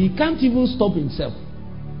steal, he can't even stop himself.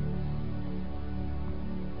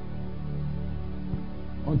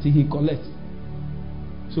 Until he collects.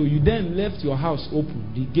 So you then left your house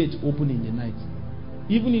open, the gate open in the night.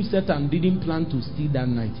 Even if Satan didn't plan to steal that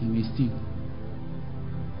night, he will steal.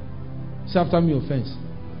 It's after me offense.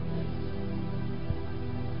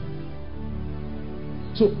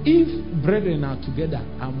 So if brethren are together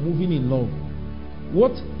and moving in love,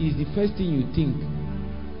 what is the first thing you think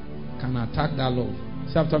can attack that love?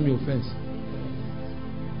 Say after me, offense.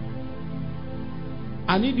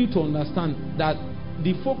 I need you to understand that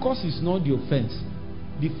the focus is not the offense.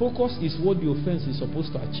 The focus is what the offense is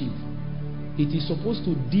supposed to achieve. It is supposed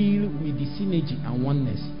to deal with the synergy and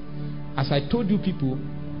oneness. As I told you people,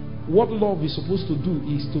 what love is supposed to do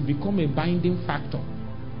is to become a binding factor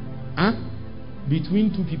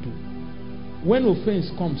between two people. When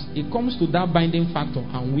offense comes, it comes to that binding factor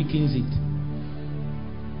and weakens it.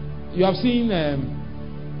 You have seen,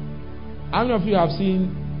 how many of you have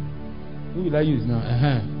seen, who will I use now?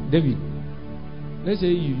 David. Let's say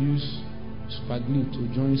you use super glue to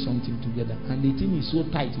join something together and the thing is so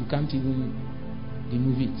tight you can't even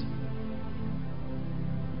remove it.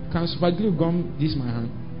 Can super glue gum this my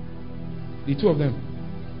hand? The two of them.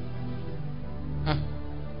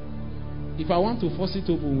 If I want to force it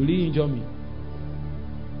open, will it injure me?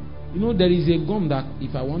 You know, there is a gum that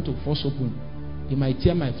if I want to force open, it might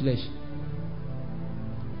tear my flesh.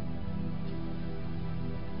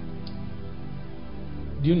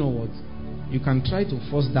 Do you know what? You can try to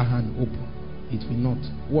force that hand open. It will not.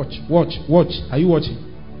 Watch. Are you watching?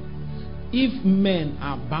 If men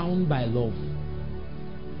are bound by love,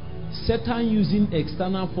 Satan using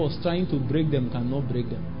external force trying to break them cannot break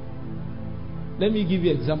them. Let me give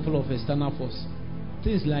you an example of external force.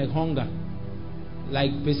 Things like hunger,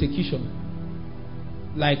 like persecution,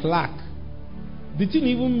 like lack. The thing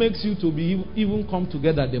even makes you to be even come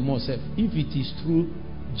together the more self if it is true,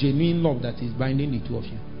 genuine love that is binding the two of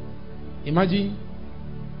you. Imagine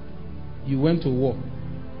you went to war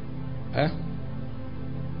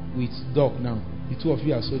with dog now. The two of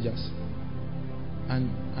you are soldiers. And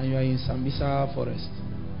you are in Sambisa forest.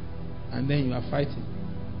 And then you are fighting.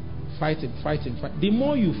 The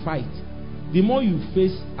more you fight, the more you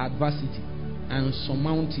face adversity and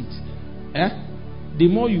surmount it, the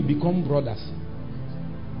more you become brothers.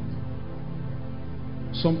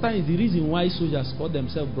 Sometimes the reason why soldiers call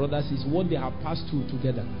themselves brothers is what they have passed through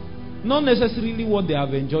together, not necessarily what they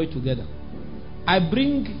have enjoyed together. I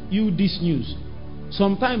bring you this news.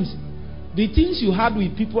 Sometimes the things you had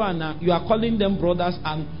with people and you are calling them brothers,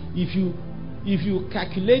 and if you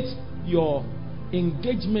calculate your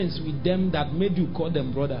engagements with them that made you call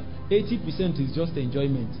them brother, 80% is just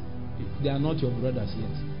enjoyment. They are not your brothers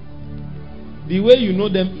yet. The way you know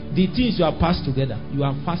them, the things you have passed together, you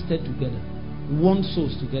have fasted together, won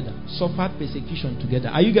souls together, suffered persecution together.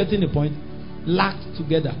 Are you getting the point? Laughed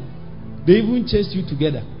together. They even chased you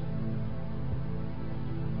together.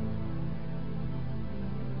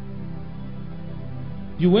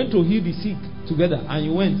 You went to heal the sick together, and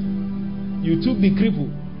you took the cripple.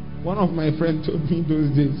 One of my friends told me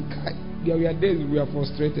those days, there were days we were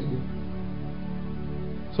frustrated.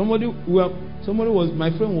 My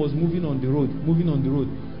friend was moving on the road,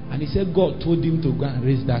 and he said God told him to go and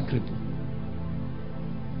raise that cripple.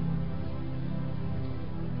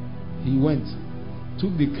 He went,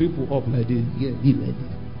 took the cripple up like this.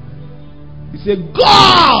 He said,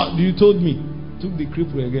 God, you told me. Took the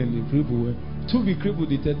cripple again, the cripple went. Took the cripple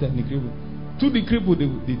the third time, the cripple. Took the cripple the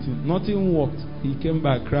thing. Nothing worked. He came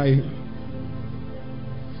back crying.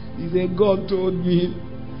 He said, God told me,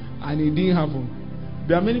 and it didn't happen.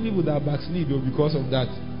 There are many people that backslid though because of that.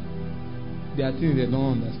 There are things they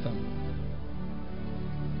don't understand.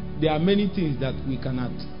 There are many things that we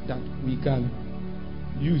can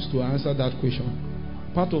use to answer that question.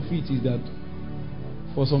 Part of it is that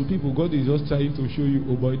for some people, God is just trying to show you,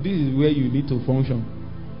 oh boy, this is where you need to function.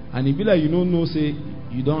 And it be like you don't know, say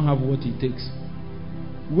you don't have what it takes.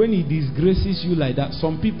 When He disgraces you like that,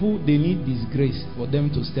 some people, they need disgrace for them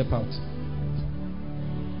to step out.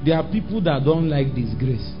 There are people that don't like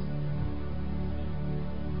disgrace.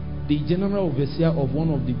 The general overseer of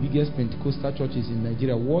one of the biggest Pentecostal churches in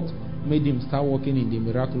Nigeria, what made him start working in the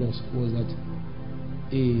miraculous was that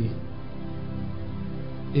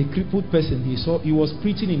a crippled person he was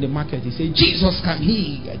preaching in the market. He said, Jesus can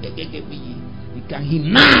heal. He can heal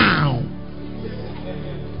now.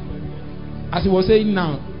 As he was saying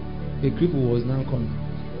now, a cripple was now coming.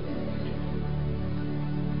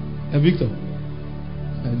 And Victor,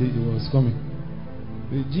 and he was coming.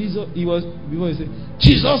 Jesus, before he said,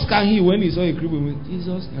 Jesus can heal. When he saw a cripple, he went,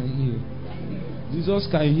 Jesus can heal. Jesus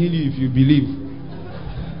can heal you if you believe.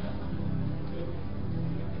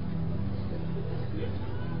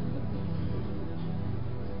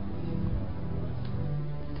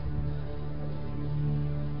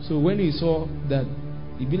 So when he saw that,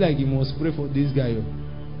 he be like he must pray for this guy.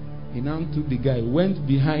 He now took the guy, went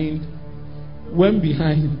behind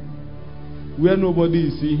where nobody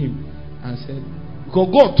is seeing him, and said, because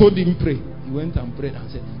God told him pray. He went and prayed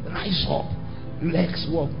and said, rise up. legs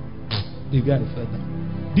walk. The guy fell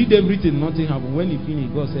down. Did everything, nothing happened. When he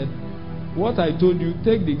finished, God said, what I told you,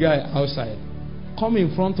 take the guy outside. Come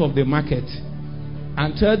in front of the market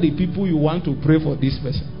and tell the people you want to pray for this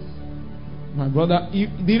person. My brother,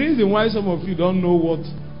 the reason why some of you don't know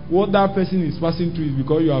what that person is passing through is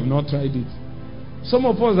because you have not tried it. Some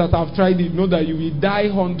of us that have tried it know that you will die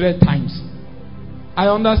 100 times. I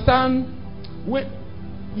understand.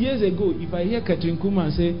 Years ago, if I hear Catherine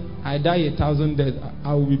Kuhlman say, I die 1,000 deaths,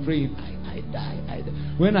 I will be praying, I die.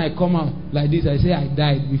 When I come out like this, I say I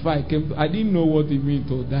died before I came. I didn't know what it means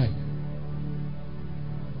to die.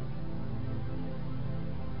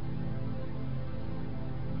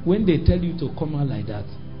 When they tell you to come out like that,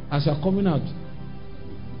 as you are coming out,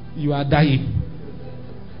 you are dying.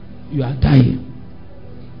 You are dying.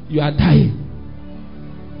 You are dying.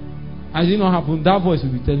 As it not happen, that voice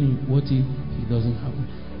will be telling you, what if it doesn't happen?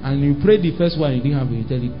 And you pray the first one, it didn't happen. You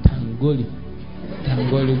tell it, Tangoli.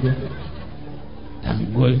 Tangoli go.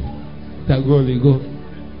 Tangoli. Tangoli go.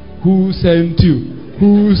 Who sent you?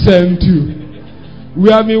 Who sent you? We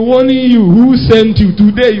have been warning you. Who sent you?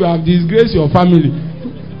 Today you have disgraced your family.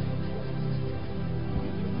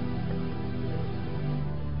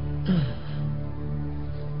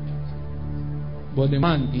 But the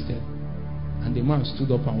man did it. And the man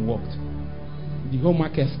stood up and walked. The whole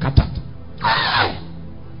market scattered.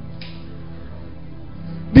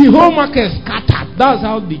 The whole market scattered. That's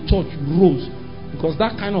how the church rose. Because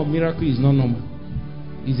that kind of miracle is not normal.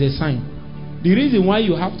 It's a sign. The reason why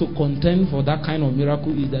you have to contend for that kind of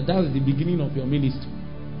miracle is that that's the beginning of your ministry.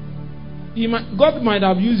 God might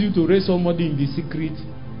have used you to raise somebody in the secret,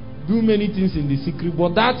 do many things in the secret,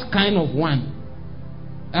 but that kind of one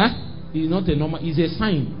is not a normal. It's a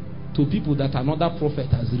sign to people that another prophet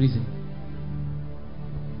has risen.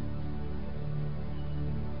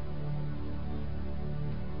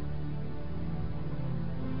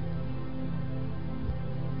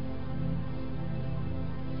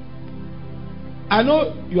 I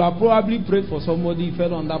know you have probably prayed for somebody,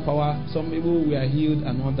 fell under power, some people were healed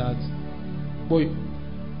and all that. But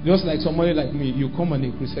just like somebody like me, you come on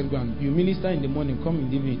a crusade ground, you minister in the morning, come in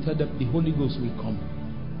the evening, tell them the Holy Ghost will come.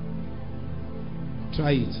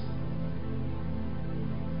 Try it.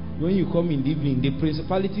 When you come in the evening, the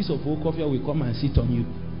principalities of Okofia will come and sit on you.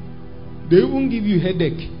 They won't give you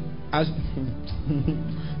headache. As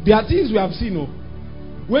there are things we have seen.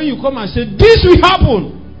 When you come and say, this will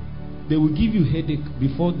happen, they will give you headache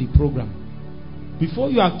before the program. Before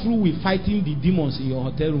you are through with fighting the demons in your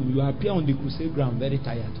hotel room, you appear on the crusade ground very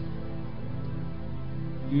tired.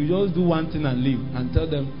 You just do one thing and leave and tell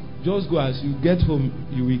them, just go. As you get home,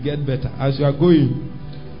 you will get better. As you are going,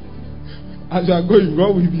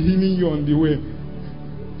 God will be healing you on the way.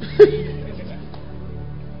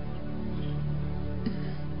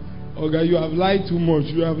 Okay, you have lied too much.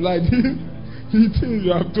 You have lied. The things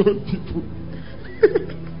you have told people.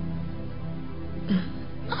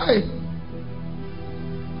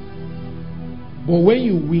 But when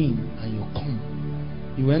you win and you come,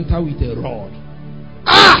 you enter with a rod.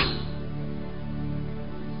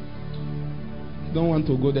 You don't want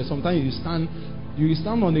to go there. Sometimes you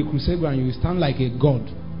stand on a crusade and you stand like a god.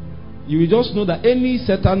 You will just know that any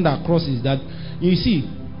Satan that crosses that, you see,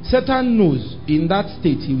 Satan knows in that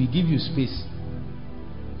state he will give you space.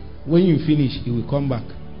 When you finish, he will come back.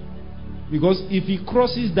 Because if he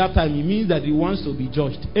crosses that time, it means that he wants to be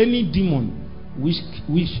judged. Any demon,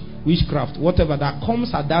 witchcraft, whatever that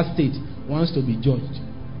comes at that state wants to be judged.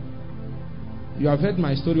 You have heard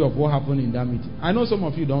my story of what happened in that meeting. I know some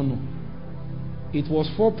of you don't know. It was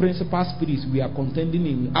 4 principal spirits we are contending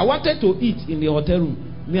in. I wanted to eat in the hotel room.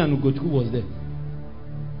 Me and Udechukwu was there.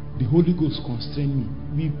 The Holy Ghost constrained me.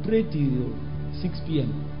 We prayed till 6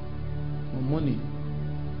 p.m. on morning.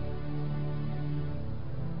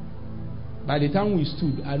 By the time we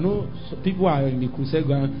stood, I know people are in the crusade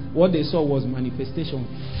ground. What they saw was manifestation.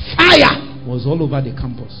 Fire was all over the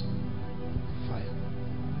campus. Fire.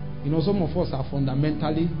 You know, some of us are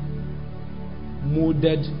fundamentally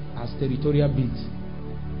molded as territorial beings.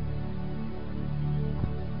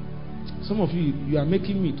 Some of you are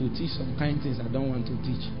making me to teach some kind of things I don't want to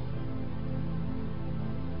teach.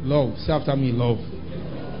 Love. Say after me, love.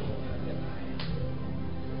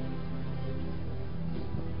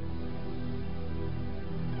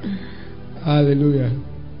 Hallelujah.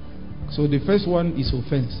 So the first one is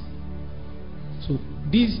offense. So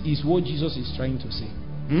this is what Jesus is trying to say.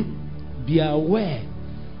 Be aware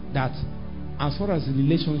that as far as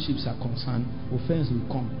relationships are concerned, offense will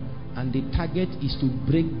come. And the target is to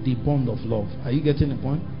break the bond of love. Are you getting the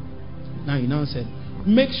point? Now he now said,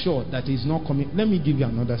 make sure that it's not coming. Let me give you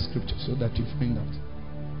another scripture so that you find out.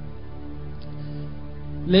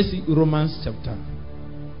 Let's see Romans chapter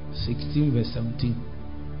 16 verse 17.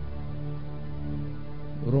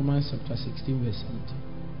 Romans chapter 16 verse 17.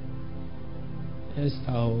 Yes,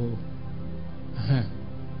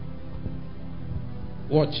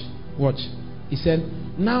 Watch. He said,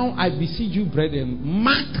 now I beseech you, brethren,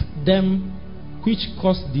 mark them which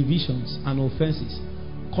cause divisions and offenses,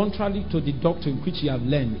 contrary to the doctrine which you have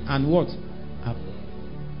learned. And what?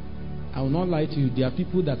 I will not lie to you. There are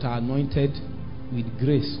people that are anointed with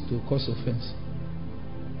grace to cause offense.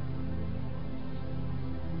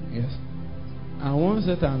 Yes. And one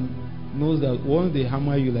Satan knows that once they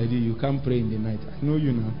hammer you like this, you can't pray in the night. I know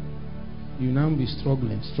you now. You now be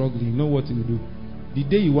struggling. You know what to do. The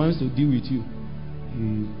day he wants to deal with you,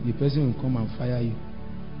 the person will come and fire you.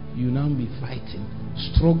 You now be fighting,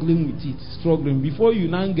 struggling with it, before you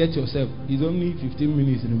now get yourself. It's only 15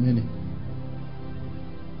 minutes remaining.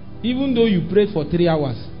 Even though you prayed for 3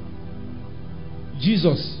 hours,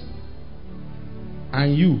 Jesus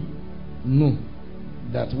and you know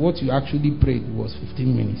that what you actually prayed was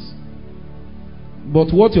 15 minutes.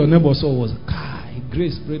 But what your neighbor saw was,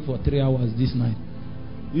 Grace prayed for 3 hours this night.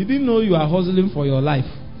 You didn't know you are hustling for your life.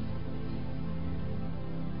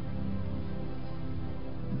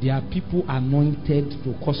 There are people anointed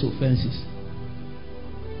to cause offenses.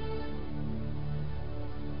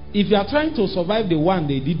 If you are trying to survive the one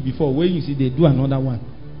they did before, when you see they do another one,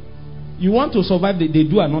 you want to survive, they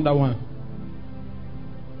do another one.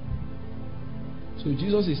 So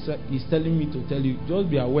Jesus is telling me to tell you, just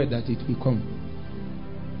be aware that it will come.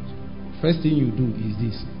 First thing you do is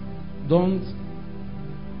this: don't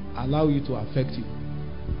allow you to affect you.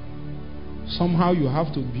 Somehow you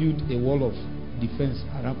have to build a wall of defense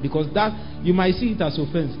around, because that you might see it as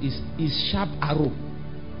offense is sharp arrow,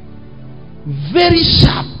 very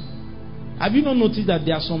sharp. Have you not noticed that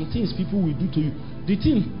there are some things people will do to you? The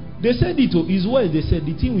thing they said it is well. They said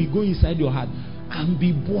the thing will go inside your heart and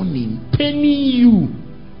be burning, paining you.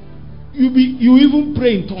 You even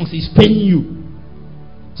pray in tongues, it's paining you.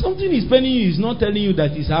 Something is paining you is not telling you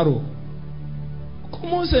that it's arrow.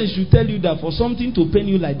 Common sense should tell you that for something to pain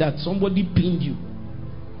you like that, somebody pinned you.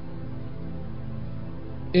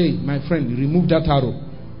 Hey, my friend, remove that arrow.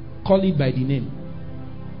 Call it by the name.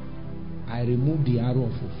 I remove the arrow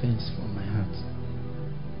of offense from my heart.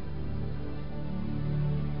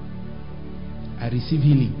 I receive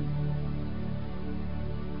healing.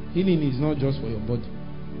 Healing is not just for your body.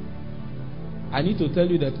 I need to tell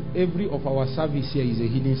you that every of our service here is a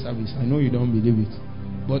healing service. I know you don't believe it,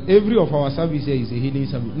 but every of our service here is a healing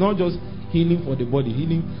service. Not just healing for the body,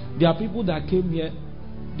 healing. There are people that came here.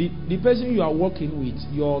 The person you are working with,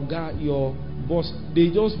 your guy, your boss, they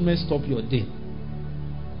just messed up your day.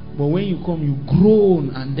 But when you come, you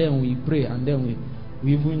groan, and then we pray, and then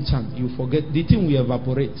we even chant. You forget the thing, we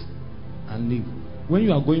evaporate and leave. When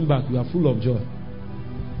you are going back, you are full of joy.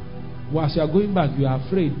 Whilst you are going back, you are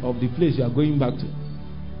afraid of the place you are going back to.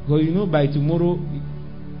 Because you know by tomorrow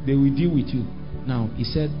they will deal with you. Now, he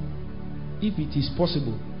said, if it is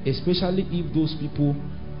possible, especially if those people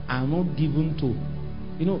are not given to,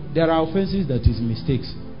 there are offenses that is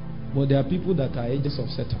mistakes, but there are people that are agents of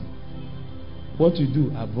Satan. What you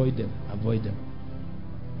do, avoid them. Avoid them.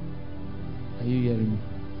 Are you hearing me?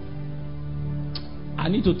 I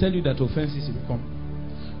need to tell you that offenses will come.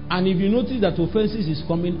 And if you notice that offenses is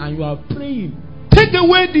coming and you are praying, take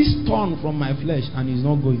away this thorn from my flesh, and it's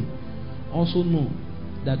not going, also know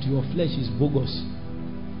that your flesh is bogus.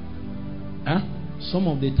 Some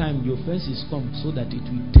of the time the offenses come so that it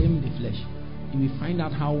will tame the flesh. You will find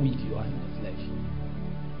out how weak you are in the flesh.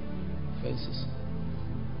 Offenses.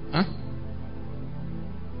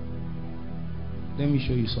 Let me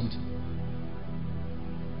show you something.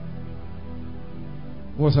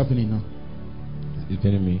 What's happening now? It's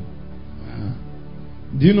paining me.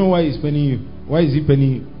 Do you know why it's paining you? Why is it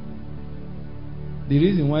paining you? The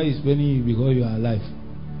reason why it's paining you is because you are alive.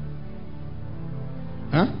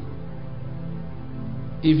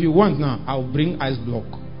 If you want now, I'll bring ice block.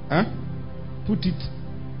 Put it.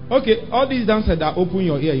 Okay, all these dancers that open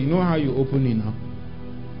your ear, you know how you open it now?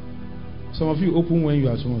 Some of you open when you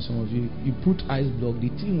are small. Some of you put ice block. The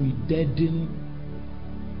thing will deaden.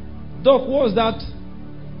 Doc, what's that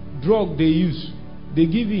drug they use? They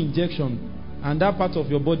give you injection, and that part of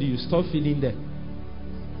your body you stop feeling there.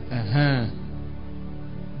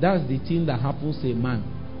 That's the thing that happens to a man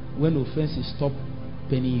when offenses stop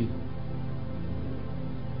paining you.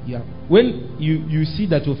 Yeah. When you see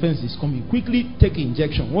that offense is coming, quickly take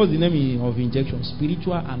injection. What's the name of injection?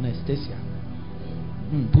 Spiritual anesthesia.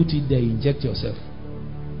 Put it there, inject yourself.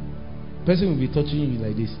 Person will be touching you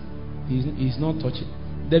like this. He's not touching.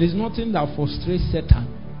 There is nothing that frustrates Satan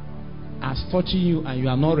as touching you and you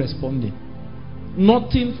are not responding.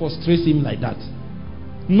 Nothing frustrates him like that.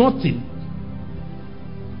 Nothing.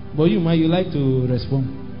 But you like to respond.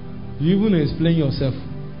 You even explain yourself.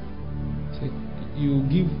 Say, you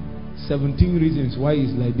give 17 reasons why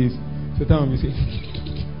it's like this. Satan will say,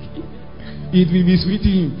 it will be sweet to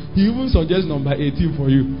him. He even suggests number 18 for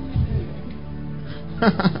you.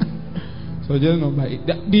 Suggest number 8.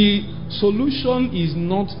 The solution is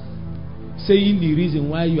not saying the reason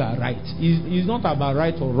why you are right. It's not about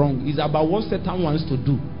right or wrong. It's about what Satan wants to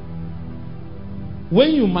do.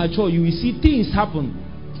 When you mature, you will see things happen.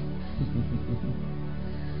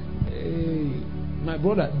 Hey, my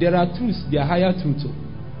brother, there are truths. There are higher truths.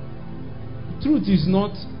 Truth is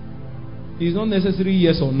not necessarily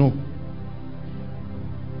yes or no.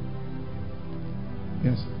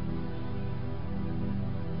 Yes.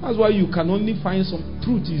 That's why you can only find some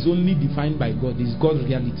truth is only defined by God. It's God's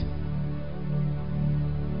reality.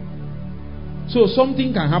 So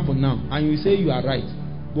something can happen now and you say you are right.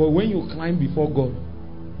 But when you climb before God,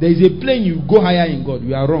 there is a plane you go higher in God.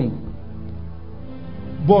 You are wrong.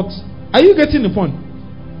 But are you getting the point?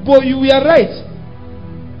 But you were right.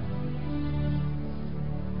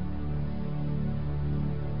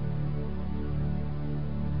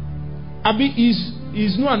 Abi,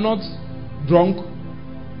 is Noah not drunk?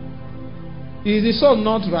 Is the son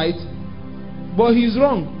not right? But he's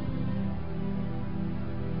wrong.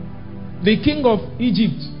 The king of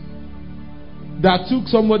Egypt that took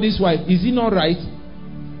somebody's wife, is he not right?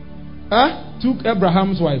 Took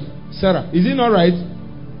Abraham's wife, Sarah. Is he not right?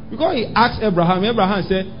 Because he asked Abraham, Abraham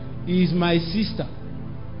said, he is my sister.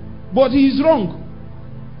 But he is wrong.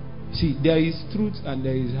 See, there is truth and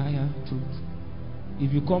there is higher truth.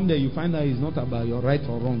 If you come there, you find out it's not about your right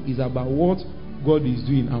or wrong. It's about what God is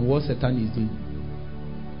doing and what Satan is doing.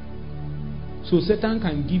 So Satan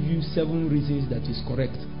can give you 7 reasons that is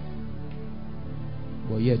correct,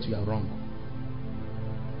 but yet you are wrong.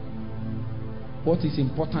 What is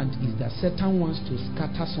important is that Satan wants to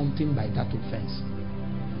scatter something by that offense.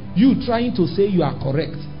 You trying to say you are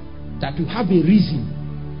correct, that you have a reason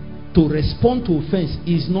to respond to offense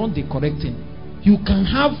is not the correct thing. You can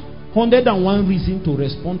have 101 reasons to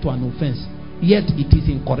respond to an offense, yet it is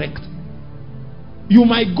incorrect. You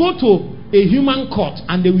might go to a human court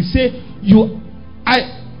and they will say,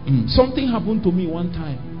 something happened to me one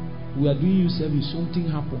time. We are doing you service, something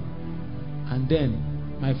happened. And then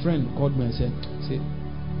my friend called me and said,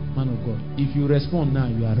 man of God, if you respond now,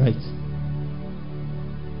 you are right.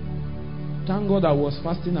 Thank God I was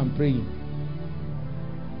fasting and praying.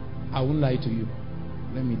 I won't lie to you.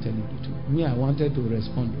 Let me tell you the truth. Me, I wanted to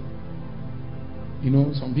respond. You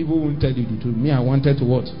know, some people won't tell you the truth. Me, I wanted to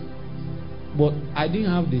what? But I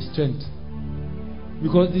didn't have the strength.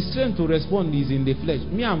 Because the strength to respond is in the flesh.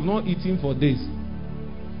 Me, I'm not eating for days.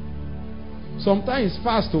 Sometimes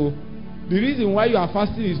fast, the reason why you are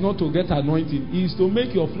fasting is not to get anointing, is to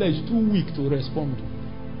make your flesh too weak to respond.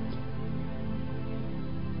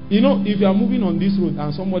 You know, if you are moving on this road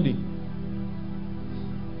and somebody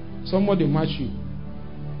match you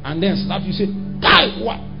and then slap you, say, "Guy,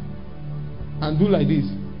 what?" and do like this,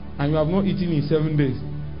 and you have not eaten in 7 days.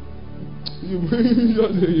 You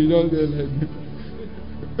just get like this.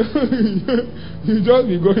 You just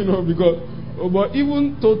be going on because, but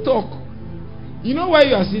even to talk, you know why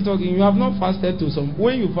you are still talking? You have not fasted to some.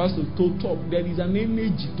 When you fast to talk, there is an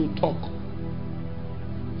energy to talk.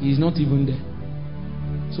 He is not even there.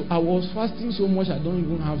 So I was fasting so much I don't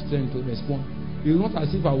even have strength to respond. It's not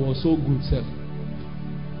as if I was so good self.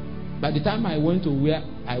 By the time I went to where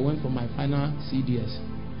I went for my final CDS,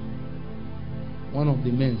 one of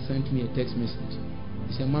the men sent me a text message.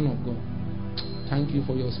 He said, "Man of God, thank you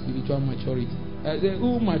for your spiritual maturity." I said,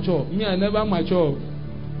 "Who mature? Me, I never mature.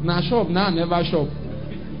 Now shop, now I never shop."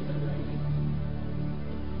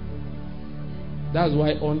 That's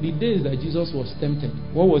why on the days that Jesus was tempted,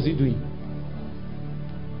 what was he doing?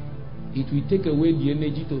 It will take away the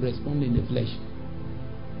energy to respond in the flesh.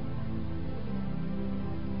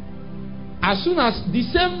 As soon as the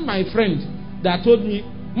same my friend that told me,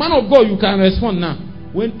 "Man of God, you can respond now,"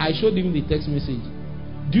 when I showed him the text message,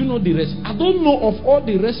 do you know the rest? I don't know of all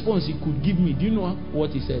the response he could give me. Do you know what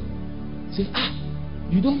he said? He said,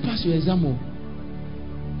 "You don't pass your exam."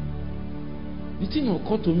 The thing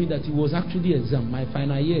occurred to me that it was actually exam, my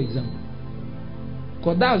final year exam.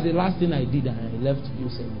 Because that was the last thing I did and I left due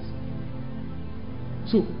service.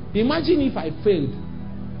 So imagine if I failed.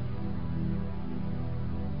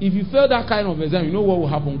 If you fail that kind of exam, you know what will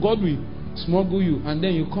happen? God will smuggle you and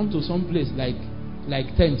then you come to some place like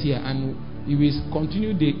 10th here and you will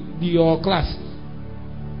continue your class.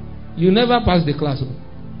 You never pass the class.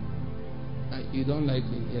 You don't like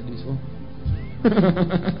it. Yeah, this one.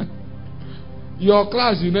 Your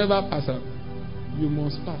class, you never pass up. You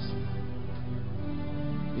must pass.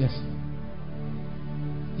 Yes.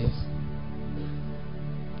 Yes.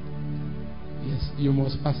 Yes, you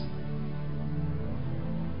must pass.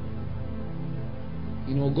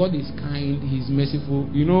 You know, God is kind, He's merciful.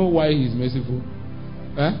 You know why He's merciful?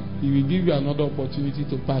 He will give you another opportunity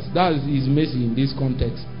to pass. That is His mercy in this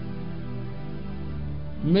context.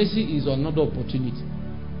 Mercy is another opportunity.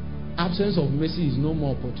 Absence of mercy is no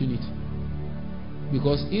more opportunity.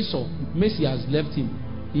 Because Esau, mercy has left him.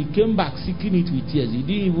 He came back seeking it with tears. He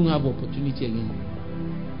didn't even have opportunity again.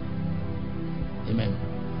 Amen.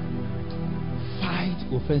 Fight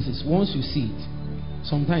offenses. Once you see it,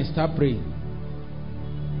 sometimes start praying.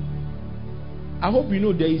 I hope you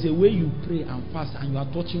know there is a way you pray and fast and you are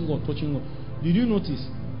touching God, touching God. Did you notice?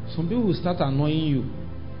 Some people will start annoying you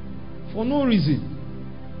for no reason.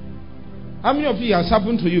 How many of you has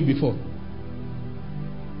happened to you before?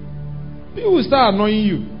 People will start annoying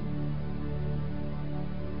you.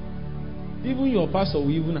 Even your pastor will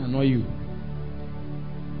even annoy you.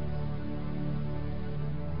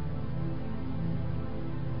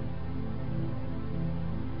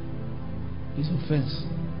 It's offense.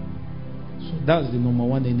 So that's the number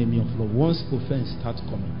one enemy of love. Once offense starts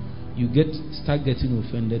coming, you start getting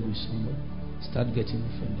offended with somebody. Start getting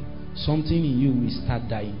offended. Something in you will start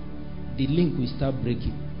dying. The link will start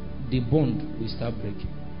breaking. The bond will start breaking.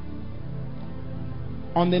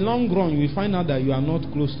 On the long run, you will find out that you are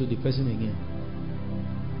not close to the person again.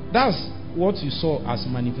 That's what you saw as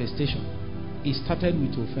manifestation. It started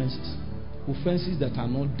with offenses. Offenses that are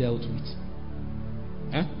not dealt with.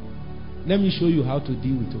 Let me show you how to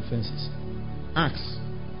deal with offenses. Acts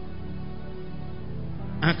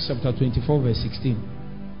chapter 24 verse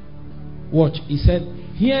 16. Watch. He said,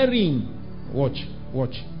 hearing. Watch.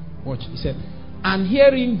 He said, and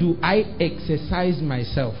herein do I exercise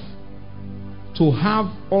myself to have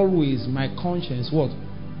always my conscience what?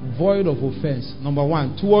 Void of offense. Number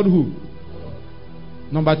one, toward who?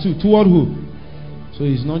 Number two, toward who? So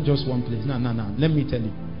it's not just one place. No. Let me tell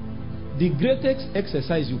you. The greatest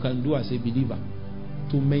exercise you can do as a believer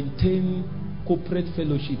to maintain corporate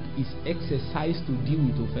fellowship is exercise to deal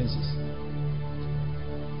with offenses.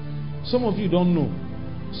 Some of you don't know.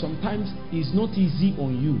 Sometimes it's not easy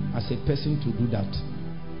on you as a person to do that.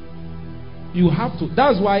 You have to.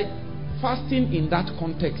 That's why fasting in that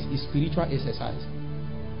context is spiritual exercise.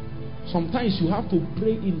 Sometimes you have to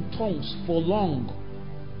pray in tongues for long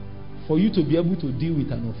for you to be able to deal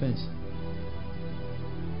with an offense.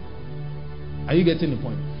 Are you getting the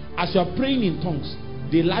point? As you are praying in tongues,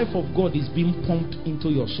 the life of God is being pumped into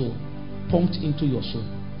your soul. Pumped into your soul.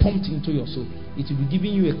 Pumped into your soul. It will be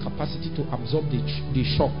giving you a capacity to absorb the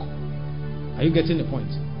shock. Are you getting the point?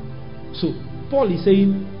 So, Paul is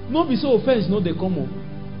saying, no be so offense, no they come up.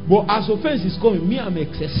 But as offense is coming, me, I'm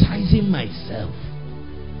exercising myself.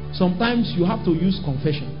 Sometimes you have to use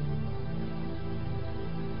confession.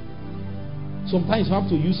 Sometimes you have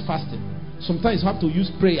to use fasting. Sometimes you have to use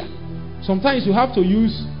prayer. Sometimes you have to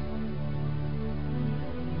use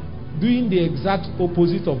doing the exact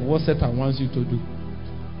opposite of what Satan wants you to do.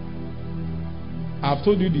 I've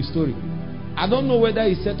told you the story. I don't know whether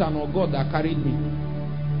it's Satan or God that carried me.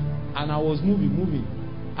 And I was moving.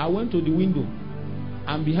 I went to the window.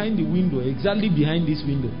 And behind the window, exactly behind this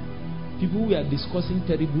window, people were discussing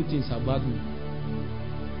terrible things about me.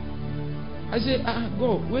 I said,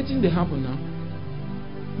 God, wait till they happen now.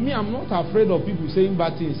 Me, I'm not afraid of people saying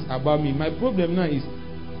bad things about me. My problem now is,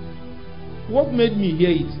 what made me hear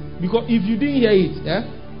it? Because if you didn't hear it,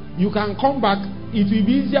 you can come back. It will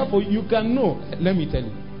be easier for you. You can know. Let me tell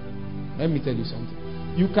you something.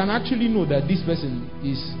 You can actually know that this person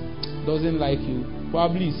doesn't like you.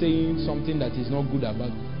 Probably saying something that is not good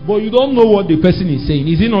about you. But you don't know what the person is saying.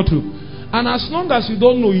 Is it not true? And as long as you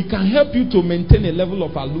don't know, it can help you to maintain a level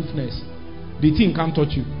of aloofness. The thing can't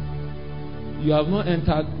touch you. You have not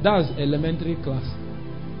entered. That's elementary class.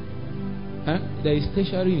 There is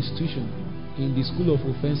tertiary institution in the school of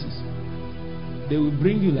offenses. They will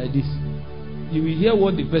bring you like this. You will hear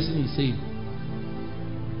what the person is saying.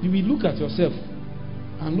 You will look at yourself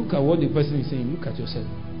and look at what the person is saying. Look at yourself.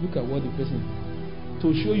 Look at what the person is. To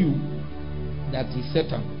show you that it's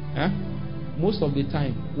Satan. Most of the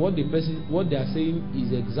time, what they are saying is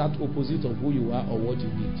the exact opposite of who you are or what you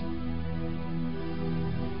did.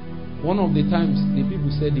 One of the times the people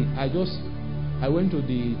said it, I went to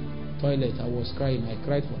the toilet, I was crying, I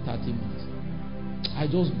cried for 30 minutes. I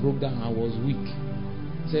just broke down, I was weak.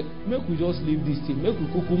 I said, make we just leave this thing, make we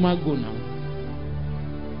kukuma go now.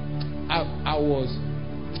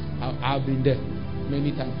 I've been there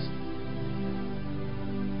many times.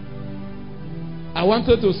 I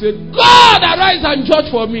wanted to say, God, arise and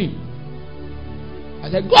judge for me.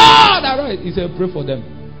 I said, God, arise. He said, pray for them.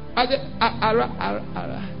 I said,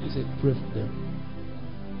 He said, pray for them.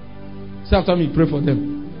 Say after me, pray for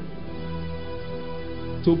them.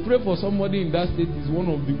 To pray for somebody in that state is one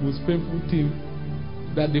of the most painful things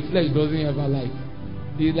that the flesh doesn't ever like.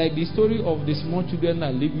 It's like the story of the small children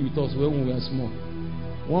that lived with us when we were small.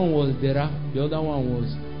 One was Dera, the other one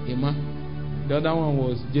was Emma, the other one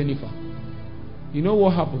was Jennifer. You know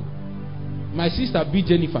what happened? My sister beat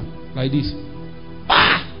Jennifer like this.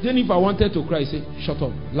 Ah! Jennifer wanted to cry. Say, shut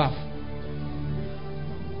up, laugh.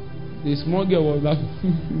 The small girl was laughing.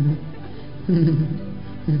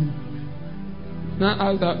 Now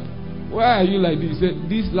I asked her, why are you like this? He said,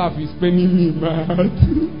 this laugh is paining me in my heart.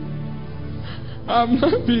 I'm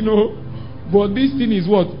happy, no, but this thing is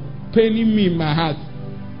what? Paining me in my heart.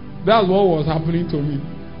 That's what was happening to me.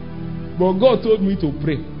 But God told me to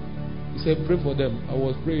pray. He said, pray for them. I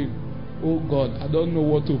was praying. Oh God, I don't know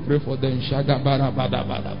what to pray for them.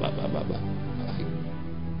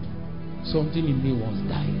 Something in me was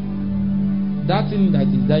dying. That thing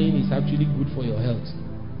that is dying is actually good for your health.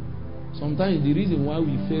 Sometimes the reason why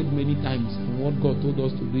we failed many times in what God told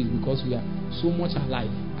us to do is because we are so much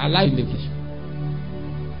alive in the flesh.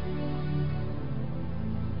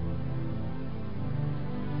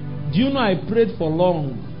 Do you know I prayed for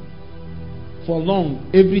long? For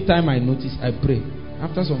long, every time I notice, I pray.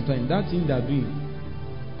 After some time, that thing they're doing.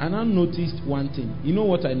 And I noticed one thing. You know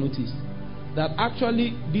what I noticed? That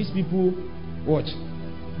actually these people, watch,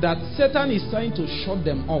 that Satan is trying to shut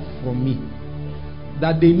them off from me.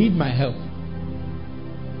 That they need my help.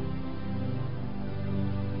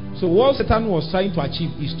 So what Satan was trying to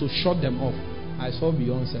achieve is to shut them off. I saw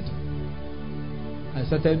beyond Satan. I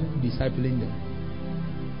started discipling them.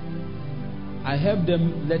 I helped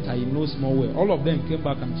them letter in no small way. All of them came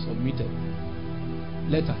back and submitted.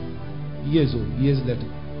 Letter. Years later.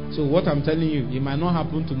 So what I'm telling you, it might not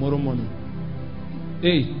happen tomorrow morning.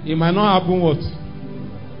 Hey, it might not happen what?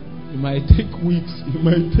 It might take weeks. It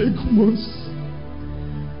might take months.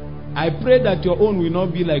 I pray that your own will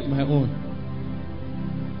not be like my own.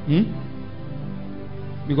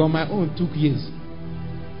 Because my own took years.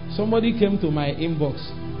 Somebody came to my inbox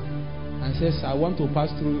and says, I want to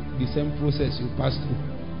pass through the same process you passed through.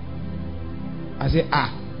 I said,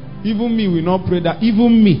 even me will not pray that.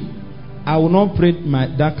 Even me, I will not pray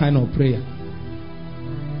that kind of prayer.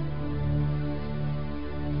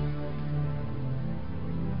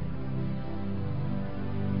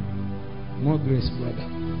 More grace, brother.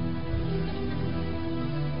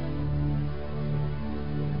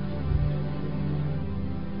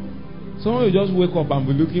 Someone will just wake up and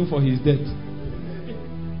be looking for his death.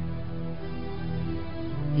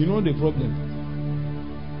 You know the problem.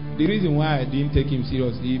 The reason why I didn't take him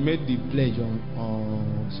serious, he made the pledge on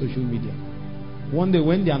social media. One day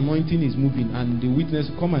when the anointing is moving and the witness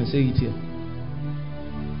come and say it here,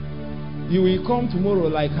 you will come tomorrow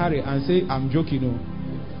like Harry and say, I'm joking.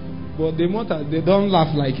 But the matter, they don't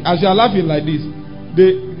laugh like, as you are laughing like this,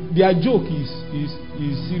 their joke is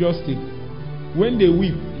serious thing. When they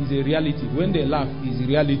weep is a reality. When they laugh is a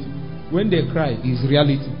reality. When they cry is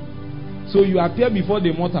reality. So you appear before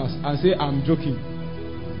the mortals and say, I'm joking.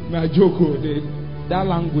 My joke, that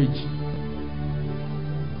language.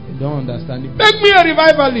 They don't understand it. Make me a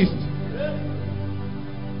revivalist.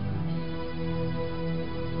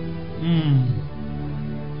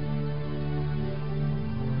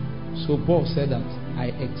 So Paul said that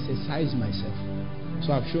I exercise myself.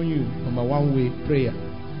 So I've shown you, number one way, prayer.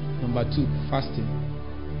 Number two, fasting.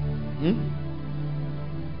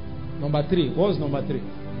 Number three, what's number three?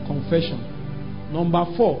 Confession. Number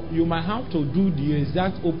four, you might have to do the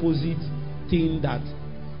exact opposite thing that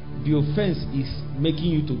the offense is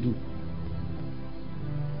making you to do.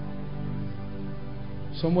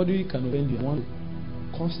 Somebody can offend you, want to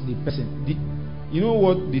curse the person. You know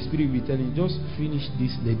what the Spirit will tell you? Just finish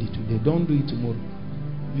this lady today. Don't do it tomorrow.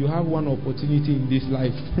 You have one opportunity in this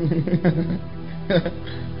life.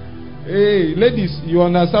 Hey, ladies, you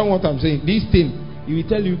understand what I'm saying? This thing, he will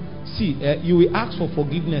tell you, see, you will ask for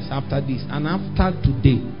forgiveness after this, and after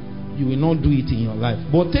today, you will not do it in your life.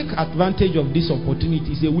 But take advantage of this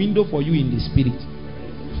opportunity. It's a window for you in the Spirit.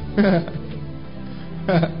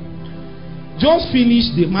 Just finish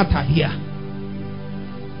the matter here.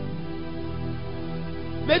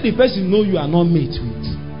 Let the person know you are not mate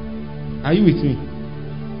with. Are you with me?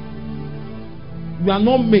 You are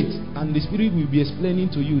not mate, and the Spirit will be explaining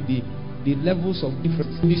to you the levels of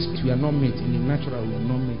difference. We are not mate in the natural. We are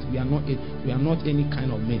not mate. We are not any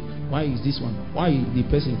kind of mate. Why is this one? Why is the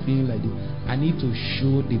person feeling like this? I need to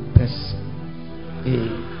show the person.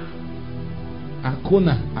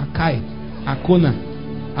 Akona, Akai, Akona,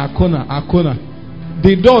 Akona, Akona.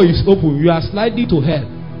 The door is open. You are sliding to hell.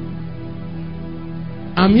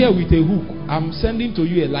 I'm here with a hook. I'm sending to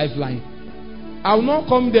you a lifeline. I will not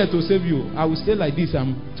come there to save you. I will stay like this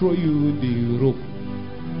and throw you the rope.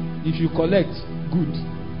 If you collect, good.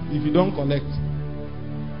 If you don't collect.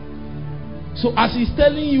 So as he's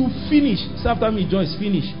telling you, finish. Say after me, Joyce,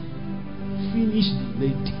 finish. Finish the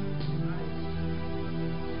lady.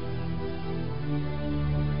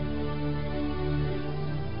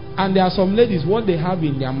 And there are some ladies, what they have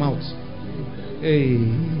in their mouth. Hey.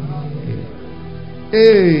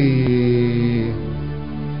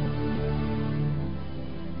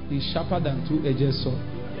 Is sharper than two-edged sword,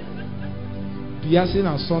 piercing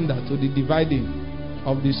asunder to the dividing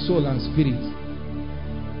of the soul and spirit.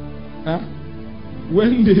 Huh?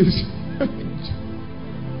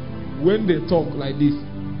 When they talk like this,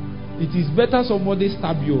 it is better somebody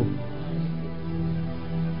stab you.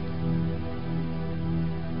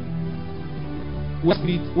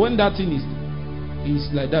 When that thing is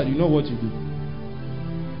like that, you know what you do.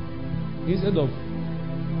 Instead of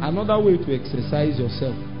another way to exercise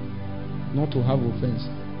yourself, not to have offense,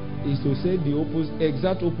 is to say the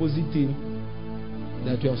exact opposite thing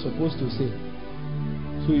that you are supposed to say.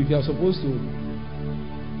 So if you are supposed to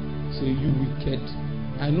say, you wicked,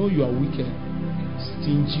 I know you are wicked,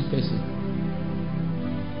 stingy person.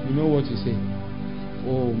 You know what you say?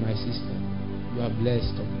 Oh, my sister, you are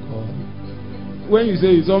blessed of God. When you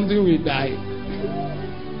say something will die,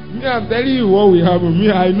 me, I'm telling you what will happen. Me,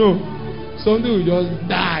 I know something will just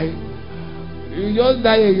die. You just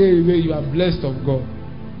die again. You are blessed of God.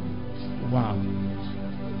 Wow.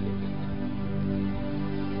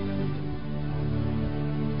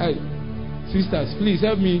 Hey, sisters, please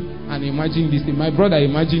help me and imagine this thing. My brother,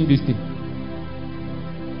 imagine this thing.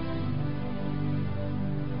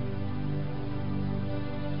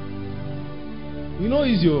 You know,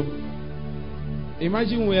 it's your.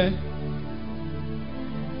 Imagine where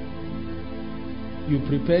you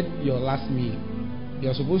prepared your last meal. You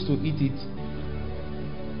are supposed to eat it.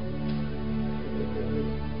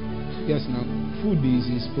 Yes, now food is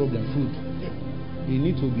his problem. Food. He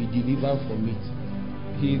needs to be delivered from it.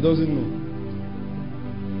 He doesn't know.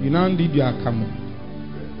 You now did your camel.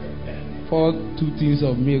 Pour 2 things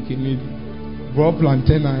of milk in it. Raw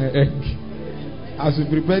plantain and egg. As you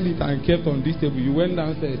prepared it and kept on this table, you went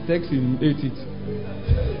downstairs, text him, ate it.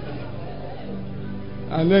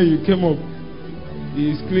 And then you came up.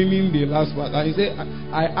 He's cleaning the last part. And he said,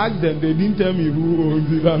 I asked them, they didn't tell me who owns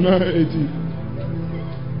it. I now ate it.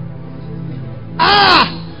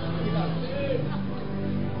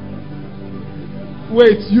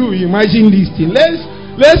 Wait, you imagine this thing.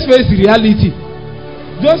 Let's face reality.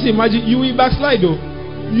 Just imagine, you will backslide though.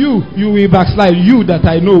 You will backslide. You that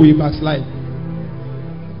I know will backslide.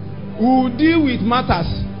 We will deal with matters.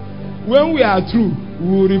 When we are through, we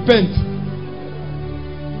will repent.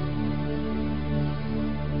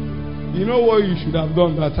 You know what you should have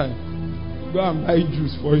done that time? Go and buy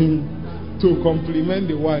juice for him to complement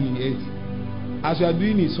the one he ate. As you are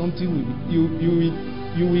doing it, something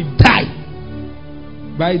you will die.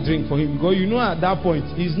 Buy drink for him, because you know at that point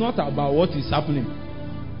it's not about what is happening.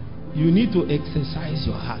 You need to exercise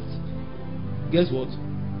your heart. Guess what?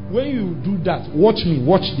 When you do that, watch me,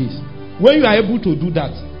 watch this. When you are able to do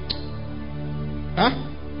that,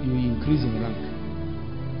 you will increase in rank.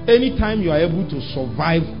 Anytime you are able to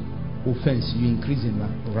survive offense, you increase in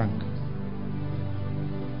rank.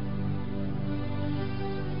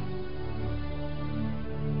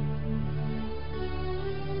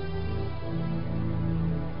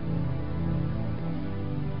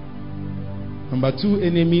 Number 2,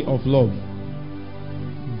 enemy of love.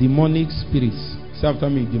 Demonic spirits. Say after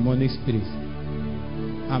me, demonic spirits.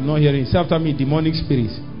 I'm not hearing. Say after me, demonic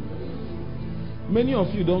spirits. Many of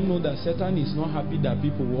you don't know that Satan is not happy that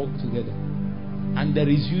people walk together. And there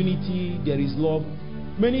is unity, there is love.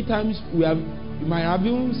 Many times you might have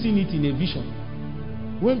even seen it in a vision.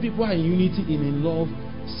 When people are in unity and in love,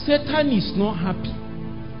 Satan is not happy.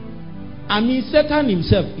 I mean, Satan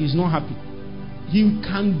himself is not happy. He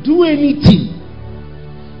can do anything.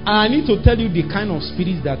 And I need to tell you the kind of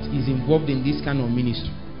spirit that is involved in this kind of ministry.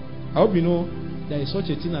 I hope you know there is such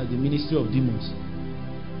a thing as the ministry of demons.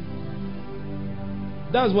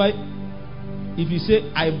 That's why if you say,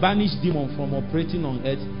 I banish demon from operating on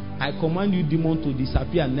earth, I command you demon to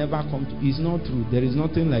disappear and never come to, it's not true. There is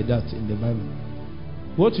nothing like that in the Bible.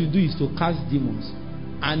 What you do is to cast demons.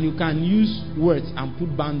 And you can use words and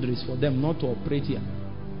put boundaries for them not to operate here.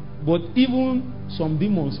 But even some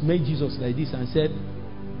demons made Jesus like this and said,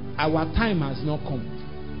 our time has not come.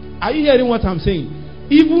 Are you hearing what I'm saying?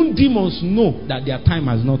 Even demons know that their time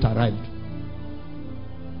has not arrived.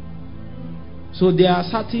 So there are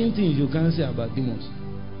certain things you can't say about demons.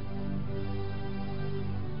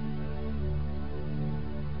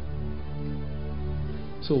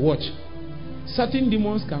 So watch. Certain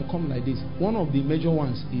demons can come like this. One of the major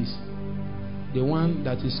ones is the one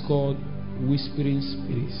that is called whispering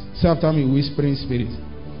spirits. Say after me, whispering spirits.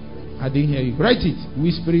 I didn't hear you. Write it.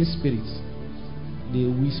 Whispering spirits. They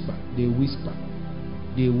whisper. They whisper.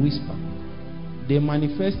 They whisper. They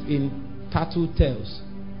manifest in tattle tales.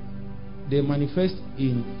 They manifest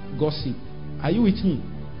in gossip. Are you with me?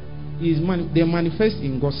 They manifest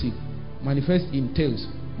in gossip. Manifest in tales.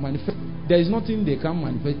 There is nothing they can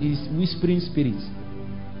manifest. It's whispering spirits.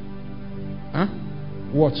 Huh?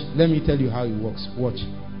 Watch. Let me tell you how it works. Watch.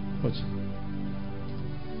 Watch.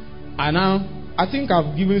 And now, I think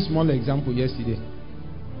I've given a small example yesterday.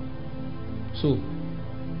 So,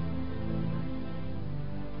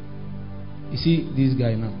 you see this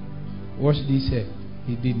guy now. Watch this hair.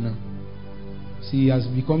 He did now. See, he has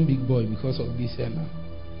become big boy because of this hair now.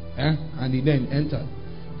 And he then entered.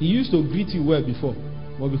 He used to greet you well before.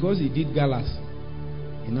 But because he did galas,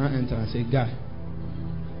 he now entered and said, guy.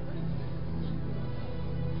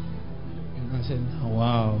 And I said,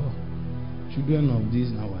 wow. Children of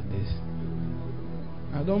this nowadays.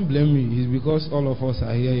 I don't blame you. It's because all of us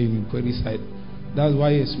are here in Query side. That's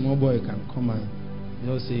why a small boy can come and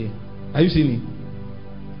just say, are you seeing it?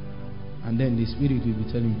 And then the spirit will be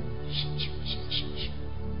telling you,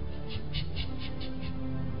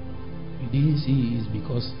 you didn't see it is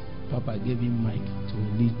because Papa gave him mic to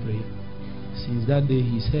lead prayer. Since that day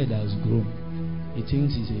his head has grown. He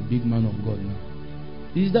thinks he's a big man of God now.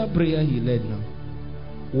 This is that prayer he led now.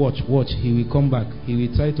 Watch, watch. He will come back. He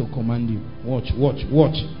will try to command you. Watch, watch,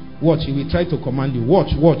 watch. Watch. He will try to command you.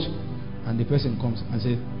 Watch, watch. And the person comes and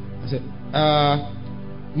says,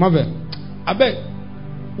 Marvel, I beg,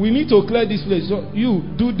 we need to clear this place. So you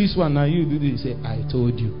do this one and you do this. Say, I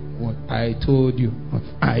told you. What? I told you.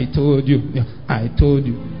 I told you. I told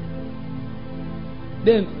you.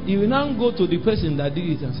 Then he will now go to the person that did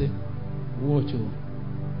it and say, watch.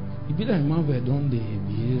 It be like Marvel don't they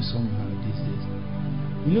behave somehow these days.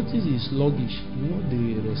 You notice he's sluggish. You know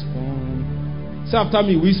they respond. Say after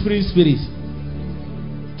me, whispering spirits.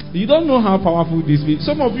 You don't know how powerful this is.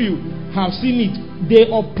 Some of you have seen it. They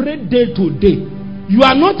operate day to day. You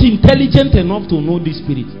are not intelligent enough to know this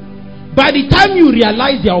spirit. By the time you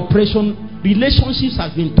realize their operation, relationships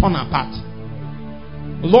have been torn apart.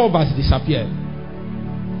 Love has disappeared.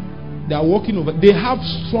 They are walking over. They have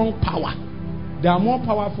strong power. They are more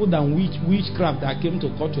powerful than witchcraft that came to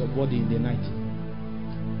cut your body in the night.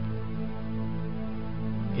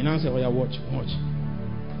 You now say, oh yeah, watch.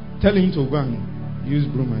 Tell him to go and use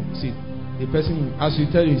broom and see. The person, as you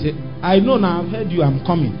tell him, say, I know now, I've heard you, I'm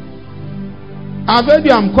coming. I've heard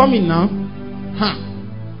you, I'm coming now. Huh?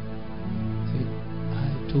 Say, I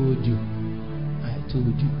told you.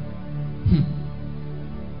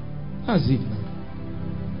 That's it now.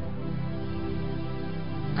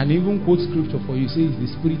 And even quote scripture for you, say it's the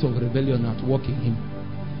spirit of rebellion at work in him.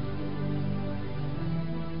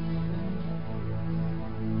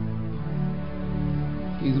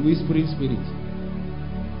 His whispering spirit.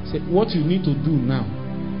 Say, what you need to do now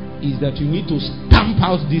is that you need to stamp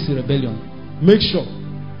out this rebellion. Make sure.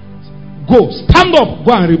 Go, stand up,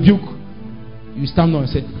 go and rebuke. You stand up and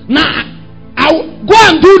say, nah, I'll go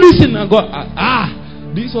and do this and go.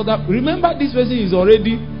 This or that. Remember, this person is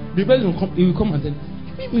already. The person will come. He will come and say,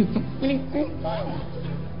 and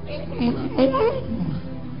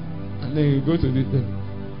then you go to this thing.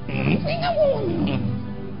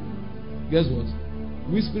 Guess what?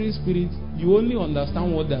 Whispering spirit, you only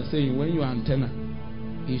understand what they're saying when your antenna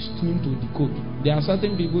is tuned to decode. There are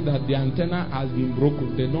certain people that the antenna has been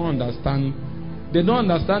broken. They don't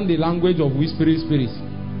understand the language of whispering spirits.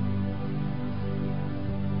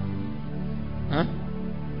 Huh?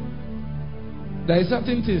 There is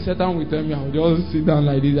certain things Satan will tell me. I'll just sit down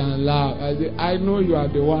like this and laugh. I say, I know you are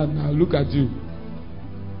the one. Now look at you.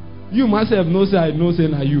 You myself know say I know say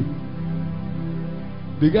na you.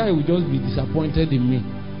 The guy will just be disappointed in me.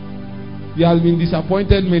 He has been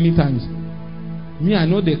disappointed many times. Me, I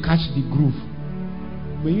know they catch the groove.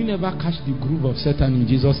 But you never catch the groove of Satan in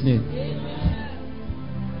Jesus' name.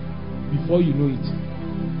 Before you know it.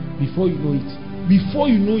 Before you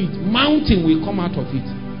know it, mountain will come out of it.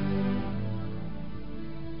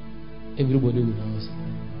 Everybody will know.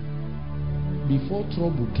 Before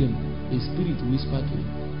trouble came, a spirit whispered to him.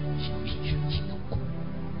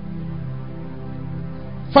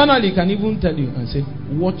 Finally, he can even tell you and say,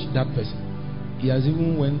 watch that person. He has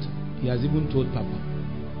even told Papa.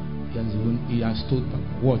 He has told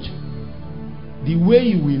Papa. Watch. The way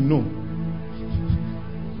you will know.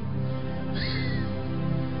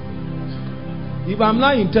 If I'm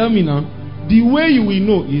lying, tell me now. The way you will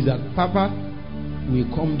know is that Papa will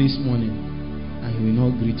come this morning and he will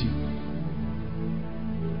not greet you.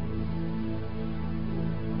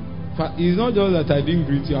 It's not just that I didn't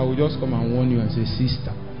greet you. I will just come and warn you and say,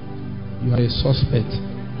 sister, you are a suspect.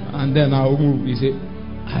 And then I will move. He say,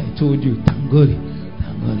 I told you, Tangori.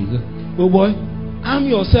 Oh boy, arm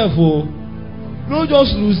yourself. Oh, don't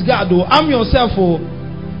just lose guard. Oh, arm yourself. Oh,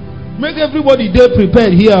 make everybody there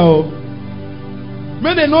prepared here. Oh,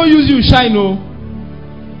 may they not use you shine. Oh,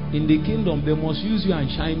 in the kingdom they must use you and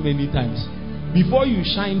shine many times. Before you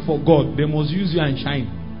shine for God, they must use you and shine.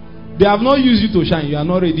 They have not used you to shine. You are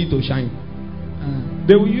not ready to shine.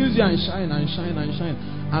 They will use you and shine and shine and shine.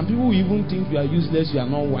 And people will even think you are useless, you are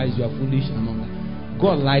not wise, you are foolish and all that.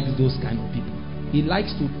 God likes those kind of people. He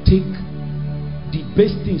likes to take the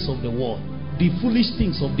best things of the world, the foolish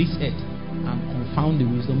things of this earth, and confound the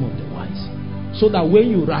wisdom of the wise. So that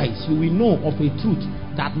when you rise, you will know of a truth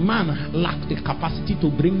that man lacked the capacity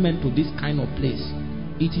to bring men to this kind of place.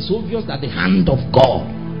 It is obvious that the hand of God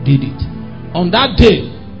did it. On that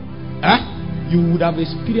day, you would have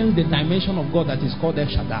experienced the dimension of God that is called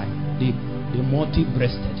El Shaddai, the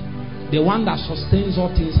multi-breasted, the one that sustains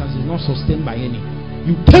all things and is not sustained by any.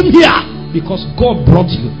 You came here because God brought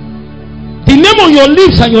you. The name on your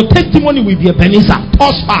lips and your testimony will be Ebenezer.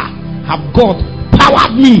 Thus far have God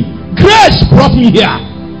powered me. Grace brought me here.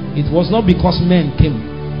 It was not because men came.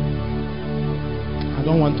 I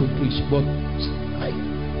don't want to preach, but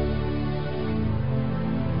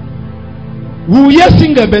we will yet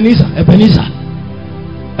sing Ebenezer, Ebenezer.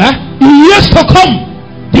 In years to come,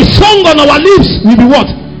 the song on our lips will be what?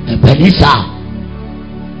 Ebenezer.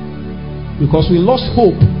 Because we lost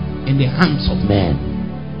hope in the hands of men.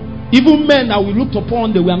 Even men that we looked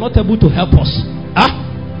upon, they were not able to help us.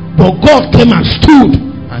 But God came and stood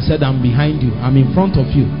and said, I'm behind you, I'm in front of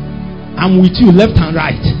you, I'm with you left and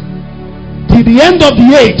right. Till the end of the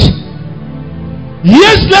age,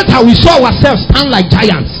 years later, we saw ourselves stand like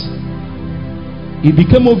giants. It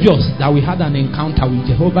became obvious that we had an encounter with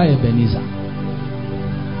Jehovah Ebenezer.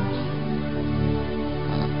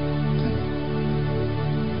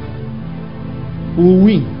 We'll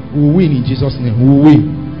win. We'll win in Jesus' name. We'll win.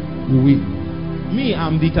 We'll win. Me,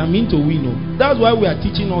 I'm determined to win. That's why we are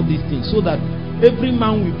teaching all these things, so that every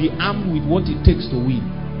man will be armed with what it takes to win.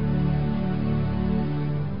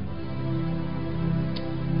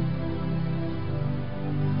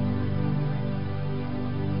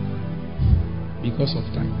 Because of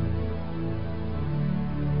time.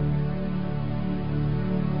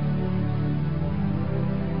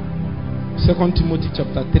 Second Timothy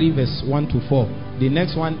chapter 3 verse 1 to 4. The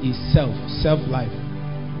next one is self-life.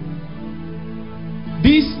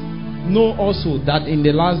 This know also that in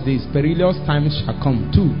the last days perilous times shall come.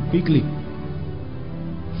 2. Quickly.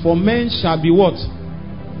 For men shall be what?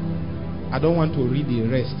 I don't want to read the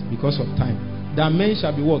rest because of time. That men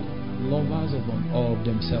shall be what? Lovers of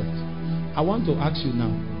themselves. I want to ask you now,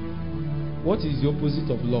 what is the opposite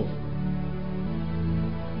of love?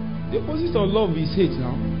 The opposite of love is hate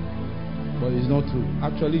now. But it's not true.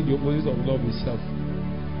 Actually, the opposite of love is self.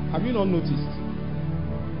 Have you not noticed?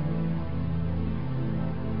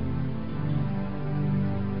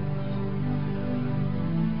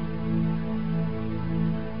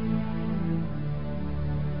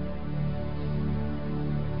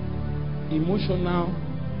 Emotional,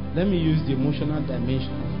 let me use the emotional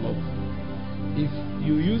dimension of love. If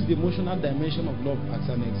you use the emotional dimension of love as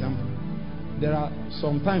an example, there are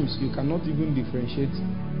sometimes you cannot even differentiate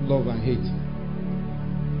love and hate.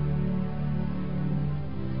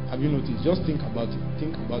 Have you noticed? Just think about it.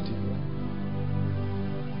 Think about it.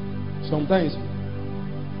 Sometimes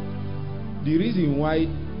the reason why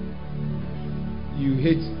you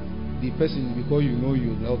hate the person is because you know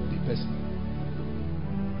you love the person.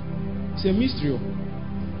 It's a mystery.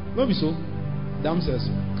 Not be so. Themselves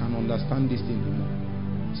can understand this thing more.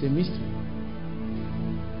 It's a mystery.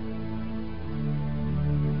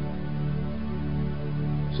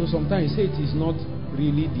 So sometimes hate is not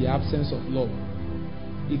really the absence of love.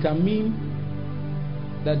 It can mean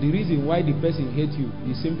that the reason why the person hates you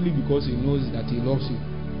is simply because he knows that he loves you.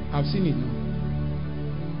 I've seen it now.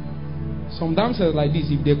 Some damsels like this,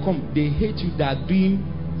 if they come, they hate you. That doing,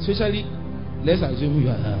 especially, let's assume you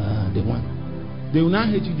are the one. They will not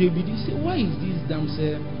hate you. They will say, why is this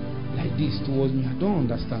damsel like this towards me? I don't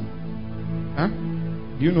understand.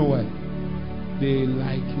 Do you know why? They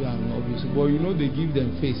like you and love you. But you know they give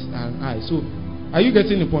them face and eye. So, are you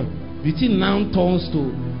getting the point? The thing now turns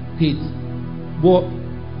to hate. But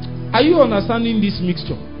Are you understanding this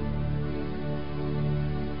mixture?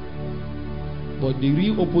 But the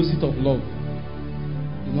real opposite of love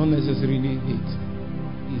is not necessarily hate.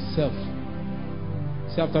 It's self.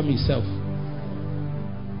 Say after me, self.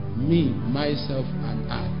 Me, myself,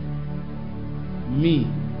 and I. Me,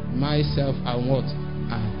 myself, and what?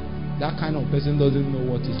 I. That kind of person doesn't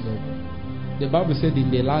know what is love. The Bible said in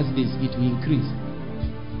the last days it will increase.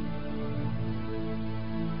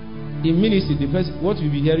 In ministry, the first, what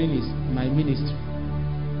you'll be hearing is my ministry,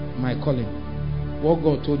 my calling, what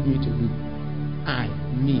God told me to do. I,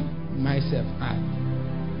 me, myself, I.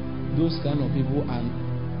 Those kind of people are,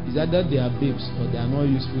 is either they are babes or they are not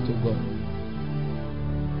useful to God.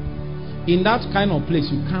 In that kind of place,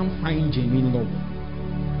 you can't find genuine love.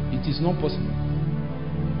 It is not possible.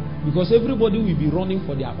 Because everybody will be running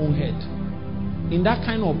for their own head. In that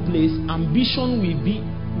kind of place, ambition will be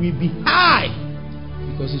high.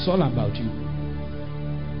 Because it's all about you.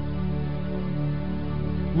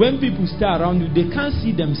 When people stay around you, they can't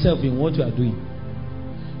see themselves in what you are doing.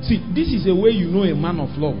 See, this is a way you know a man of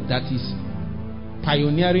love that is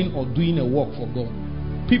pioneering or doing a work for God.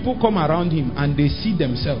 People come around him and they see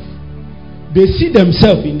themselves. They see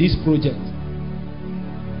themselves in this project.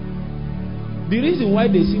 The reason why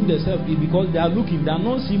they see themselves is because they are looking, they are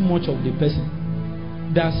not seeing much of the person.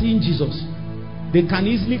 They are seeing Jesus. They can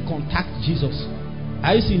easily contact Jesus.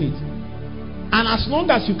 Are you seeing it? And as long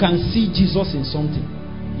as you can see Jesus in something,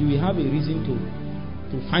 you will have a reason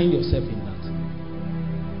to find yourself in that.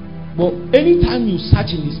 But anytime you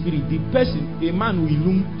search in the spirit, the person, a man will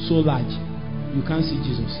loom so large, you can't see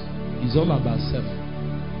Jesus. It's all about self.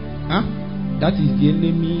 Huh? That is the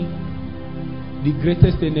enemy, the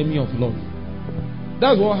greatest enemy of love.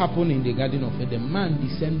 That's what happened in the Garden of Eden. Man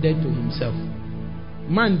descended to himself.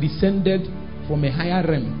 Man descended from a higher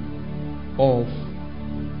realm of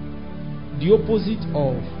the opposite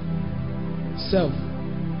of self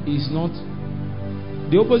is not,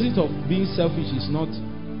 the opposite of being selfish is not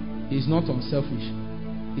unselfish.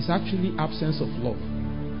 It's actually absence of love.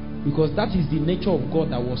 Because that is the nature of God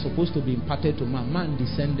that was supposed to be imparted to man. Man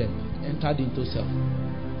descended, entered into self.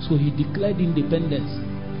 So he declared independence.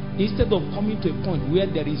 Instead of coming to a point where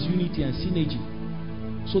there is unity and synergy,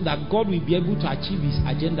 so that God will be able to achieve his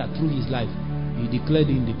agenda through his life, he declared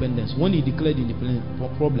independence. When he declared independence,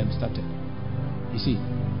 problem started. You see,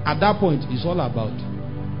 at that point, it's all about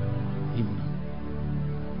him now.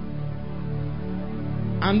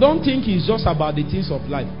 And don't think it's just about the things of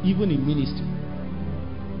life, even in ministry.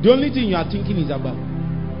 The only thing you are thinking is about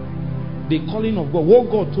the calling of God.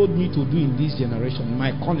 What God told me to do in this generation,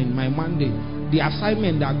 my calling, my mandate, the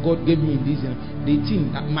assignment that God gave me in this generation, the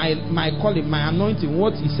thing, my calling, my anointing,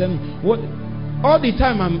 what He sent me. What all the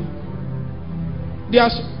time there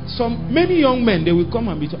are many young men, they will come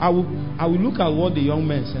and be I will look at what the young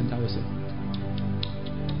men sent. I will say,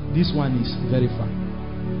 this one is very fine.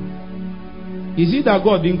 Is it that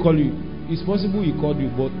God didn't call you? It's possible He called you,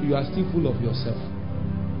 but you are still full of yourself.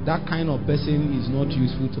 That kind of person is not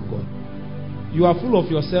useful to God. You are full of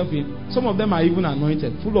yourself some of them are even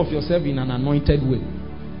anointed, full of yourself in an anointed way.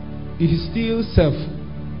 It is still self.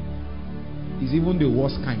 It's even the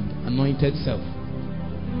worst kind, anointed self.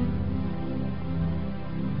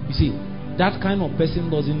 You see, that kind of person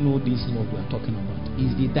doesn't know this love we are talking about.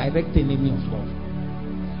 It's the direct enemy of love.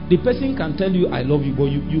 The person can tell you, I love you,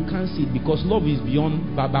 but you can't see it because love is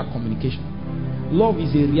beyond verbal communication. Love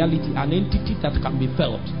is a reality, an entity that can be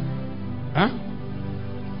felt. Huh?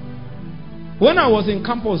 When I was in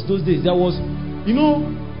campus those days, there was,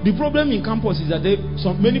 the problem in campus is that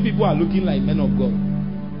many people are looking like men of God.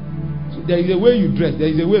 So there is a way you dress.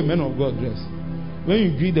 There is a way men of God dress. When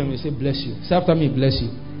you greet them, you say, bless you. Say after me, bless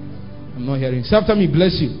you. I'm not hearing. Say after me,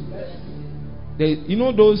 bless you.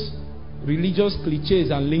 Those religious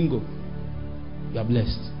cliches and lingo. You are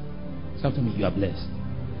blessed. Say after me, you are blessed.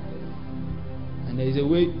 And there is a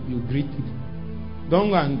way you greet people. Don't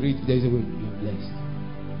go and greet. There is a way you are blessed.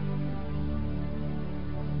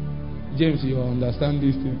 James, you understand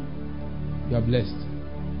this thing. You are blessed.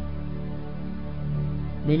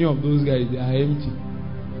 Many of those guys, they are empty.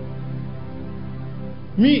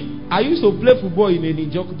 Me, I used to play football in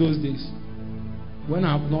Udechukwu those days. When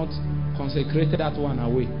I have not consecrated that one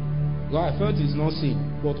away. God, I felt it's not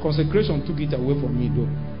sin. But consecration took it away from me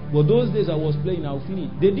though. But those days I was playing, I would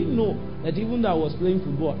finish. They didn't know that even though I was playing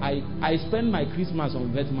football, I spent my Christmas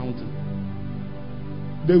on Vet Mountain.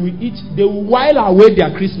 They will while away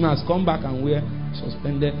their Christmas, come back and wear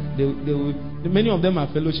suspended. Many of them are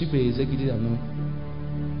fellowship executives.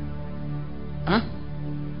 Huh?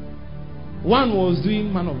 One was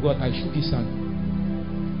doing man of God. I shook his hand.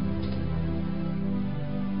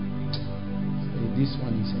 this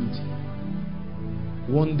one is empty.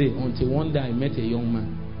 One day, I met a young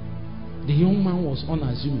man. The young man was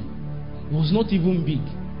unassuming. He was not even big.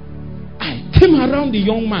 I came around the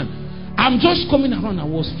young man. I'm just coming around. I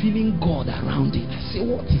was feeling God around it. I said,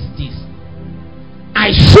 what is this?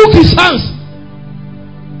 I shook his hands.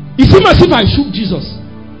 It seemed as if I shook Jesus.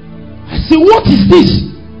 I said, what is this?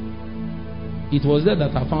 It was there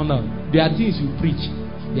that I found out. There are things you preach.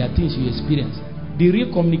 There are things you experience. The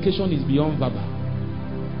real communication is beyond verbal.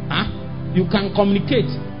 You can communicate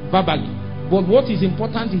verbally. But what is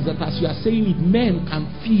important is that as you are saying it, men can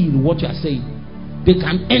feel what you are saying. They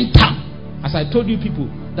can enter. As I told you people,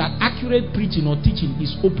 that accurate preaching or teaching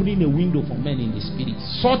is opening a window for men in the spirit,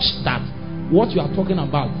 such that what you are talking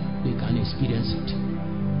about, they can experience it.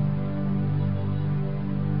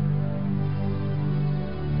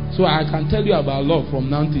 So I can tell you about love from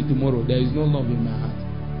now till tomorrow. There is no love in my heart.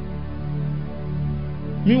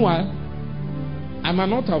 Meanwhile, I might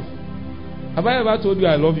not have I ever told you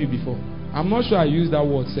I love you before? I'm not sure I used that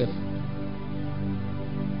word self.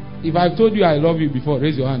 If I've told you I love you before,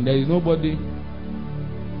 raise your hand. There is nobody.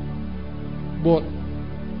 But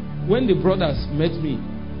when the brothers met me,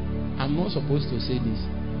 I'm not supposed to say this,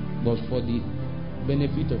 but for the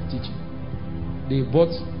benefit of teaching,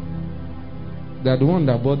 they're the one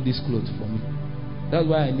that bought this clothes for me. That's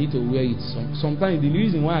why I need to wear it. Sometimes the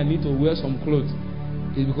reason why I need to wear some clothes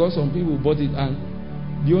is because some people bought it, and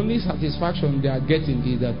the only satisfaction they are getting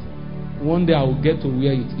is that one day I will get to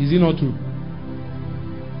wear it. Is it not true?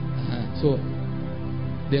 So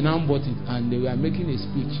they now bought it, and they were making a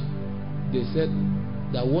speech. They said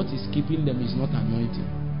that what is keeping them is not anointing,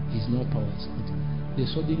 is not power. They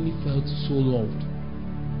suddenly felt so loved.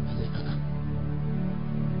 I said,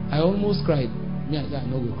 I almost cried. Me, I said,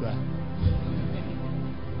 I'm not going to cry.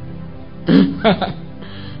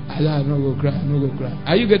 I said, I'm not going to cry. I'm not going to cry.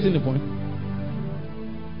 Are you getting the point?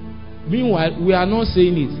 Meanwhile, we are not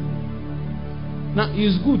saying it. Now,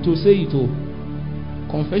 it's good to say it all.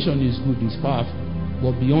 Confession is good, it's powerful.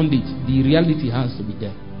 But beyond it, the reality has to be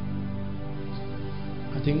there.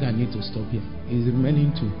 I think I need to stop here. It's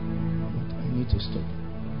remaining two, but I need to stop.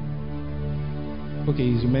 Okay,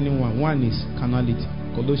 it's remaining one. One is carnality.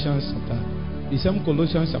 Colossians chapter, the same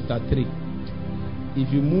Colossians chapter 3.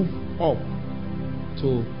 If you move up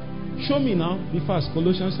to, show me now, be fast,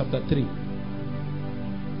 Colossians chapter 3.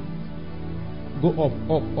 Go up,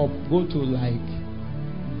 go to like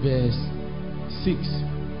verse 6.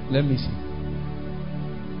 Let me see.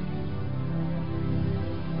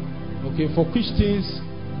 Okay, for Christians'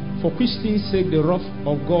 sake, the wrath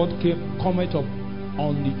of God cometh up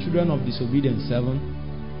on the children of disobedience. 7.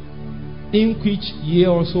 In which ye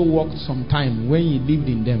also walked some time when ye lived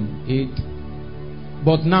in them. 8.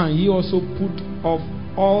 But now ye also put off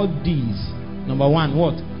all these. Number 1,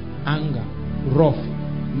 what? Anger, wrath,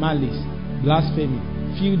 malice, blasphemy,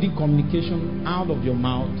 filthy communication out of your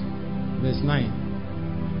mouth. Verse 9.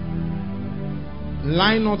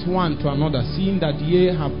 Lie not one to another, seeing that ye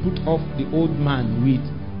have put off the old man with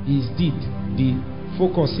his deed. The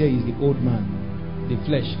focus here is the old man, the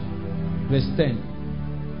flesh. Verse 10.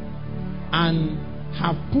 And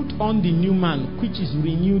have put on the new man, which is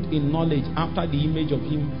renewed in knowledge after the image of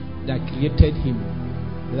him that created him.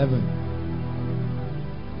 11.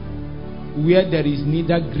 Where there is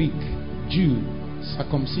neither Greek, Jew,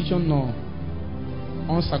 circumcision nor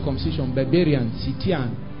uncircumcision, barbarian,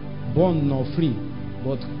 Scythian, born nor free,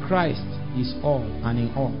 but Christ is all and in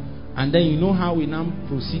all. And then you know how we now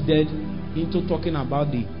proceeded into talking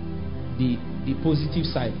about the positive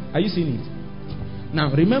side. Are you seeing it? Now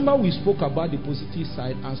remember, we spoke about the positive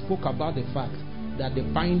side and spoke about the fact that the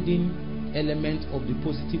binding element of the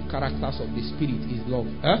positive characters of the Spirit is love.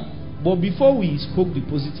 But before we spoke the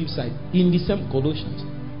positive side, in the same Colossians,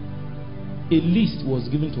 a list was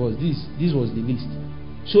given to us. This was the list,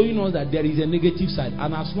 showing us that there is a negative side,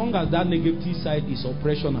 and as long as that negative side is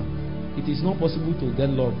operational, it is not possible to get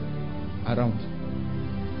love around.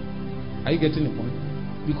 Are you getting the point?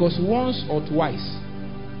 Because once or twice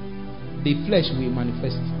the flesh will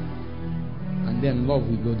manifest, and then love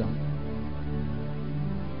will go down.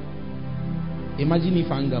 Imagine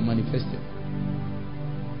if anger manifested.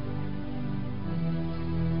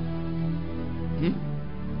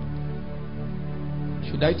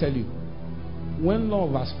 Should I tell you? When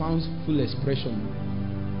love has found full expression,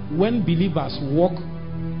 when believers walk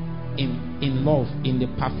in love, in the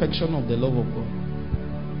perfection of the love of God,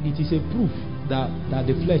 it is a proof that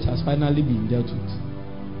the flesh has finally been dealt with.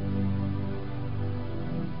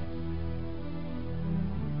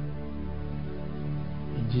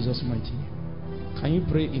 In Jesus' mighty name. Can you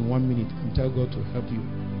pray in 1 minute and tell God to help you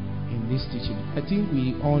in this teaching? I think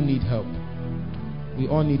we all need help. We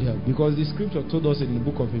all need help. Because the scripture told us in the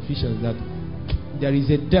book of Ephesians that there is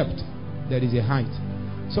a depth, there is a height.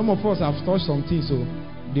 Some of us have touched something, so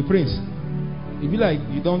the prince, it be like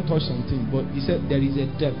you don't touch something, but he said there is a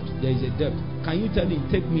depth, there is a depth. Can you tell him,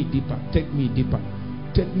 take me deeper, take me deeper,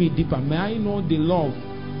 take me deeper? May I know the love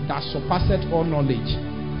that surpasseth all knowledge.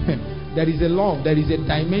 There is a love, there is a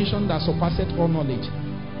dimension that surpasseth all knowledge.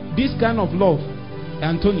 This kind of love,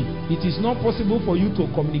 Anthony, it is not possible for you to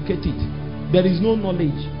communicate it. There is no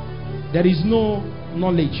knowledge. There is no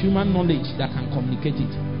knowledge, human knowledge, that can communicate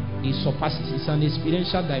it. It surpasses. It's an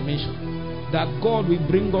experiential dimension that God will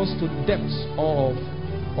bring us to depths of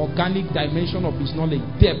organic dimension of His knowledge.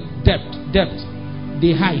 Depth.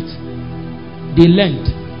 The height, the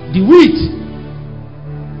length, the width.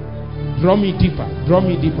 Draw me deeper. Draw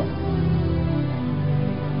me deeper.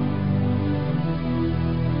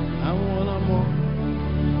 I wanna more.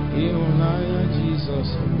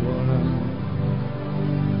 Jesus.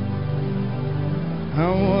 I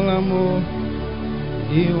wanna more.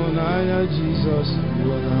 Jesus.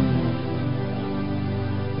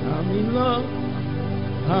 I'm in love.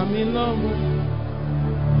 I'm in love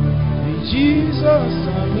with Jesus.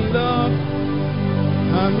 I'm in love.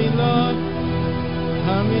 I'm in love.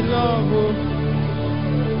 I'm in love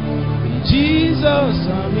with Jesus.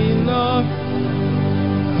 I'm in love.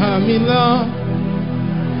 I'm in love.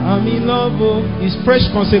 I'm in love with His fresh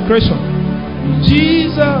consecration. With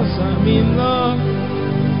Jesus. I'm in love.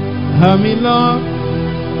 I'm in love.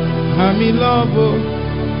 I'm in love with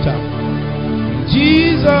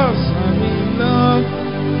Jesus. I'm in love.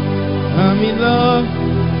 I'm in love.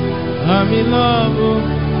 I'm in love with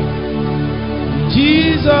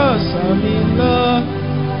Jesus. I'm in love.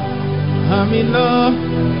 I'm in love.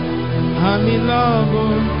 I'm in love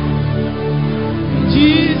with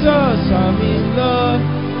Jesus. I'm in love.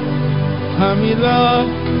 I'm in love.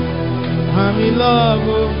 I'm in love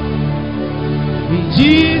with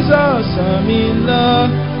Jesus. I'm in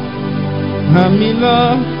love. I'm in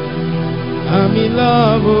love. I'm in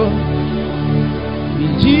love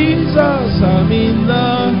with Jesus. I'm in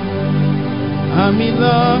love. I'm in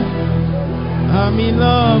love. I'm in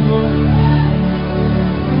love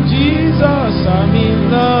with Jesus. I'm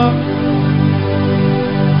in love.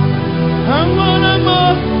 I'm gonna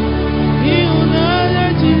more. You know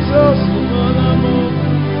Jesus. I'm gonna more.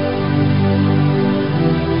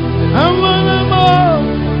 I'm gonna more.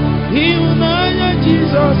 You know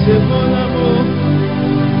Jesus. I'm gonna more.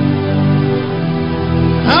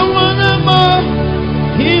 I wanna more.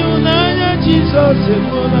 You know Jesus. I'm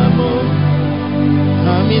gonna more.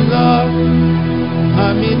 I'm in love.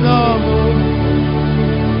 I'm in love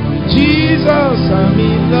with Jesus. I'm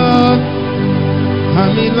in love.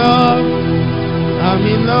 I'm in love. I'm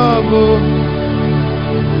in love with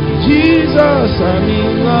Jesus. I'm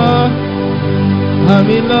in love. I'm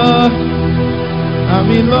in love. I'm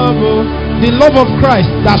in love with the love of Christ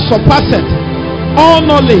that surpasseth all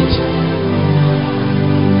knowledge.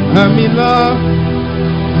 I'm in love.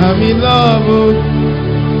 I'm in love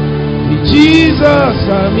with Jesus.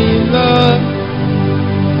 I'm in love.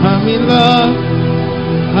 I'm in love.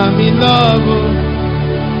 I'm in love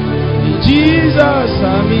with Jesus.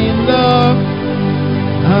 I'm in love.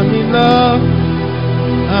 I'm in love.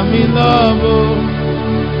 I'm in love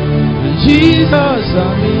with Jesus.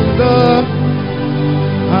 I'm in love.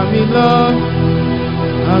 I'm in love.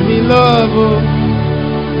 I'm in love.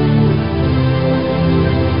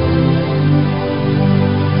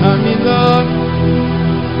 I'm in love.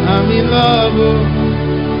 I'm in love with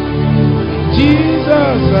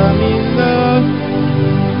Jesus. I'm in love.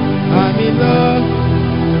 I'm in love.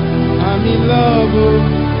 I'm in love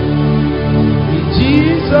with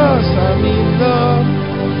Jesus. I'm in love.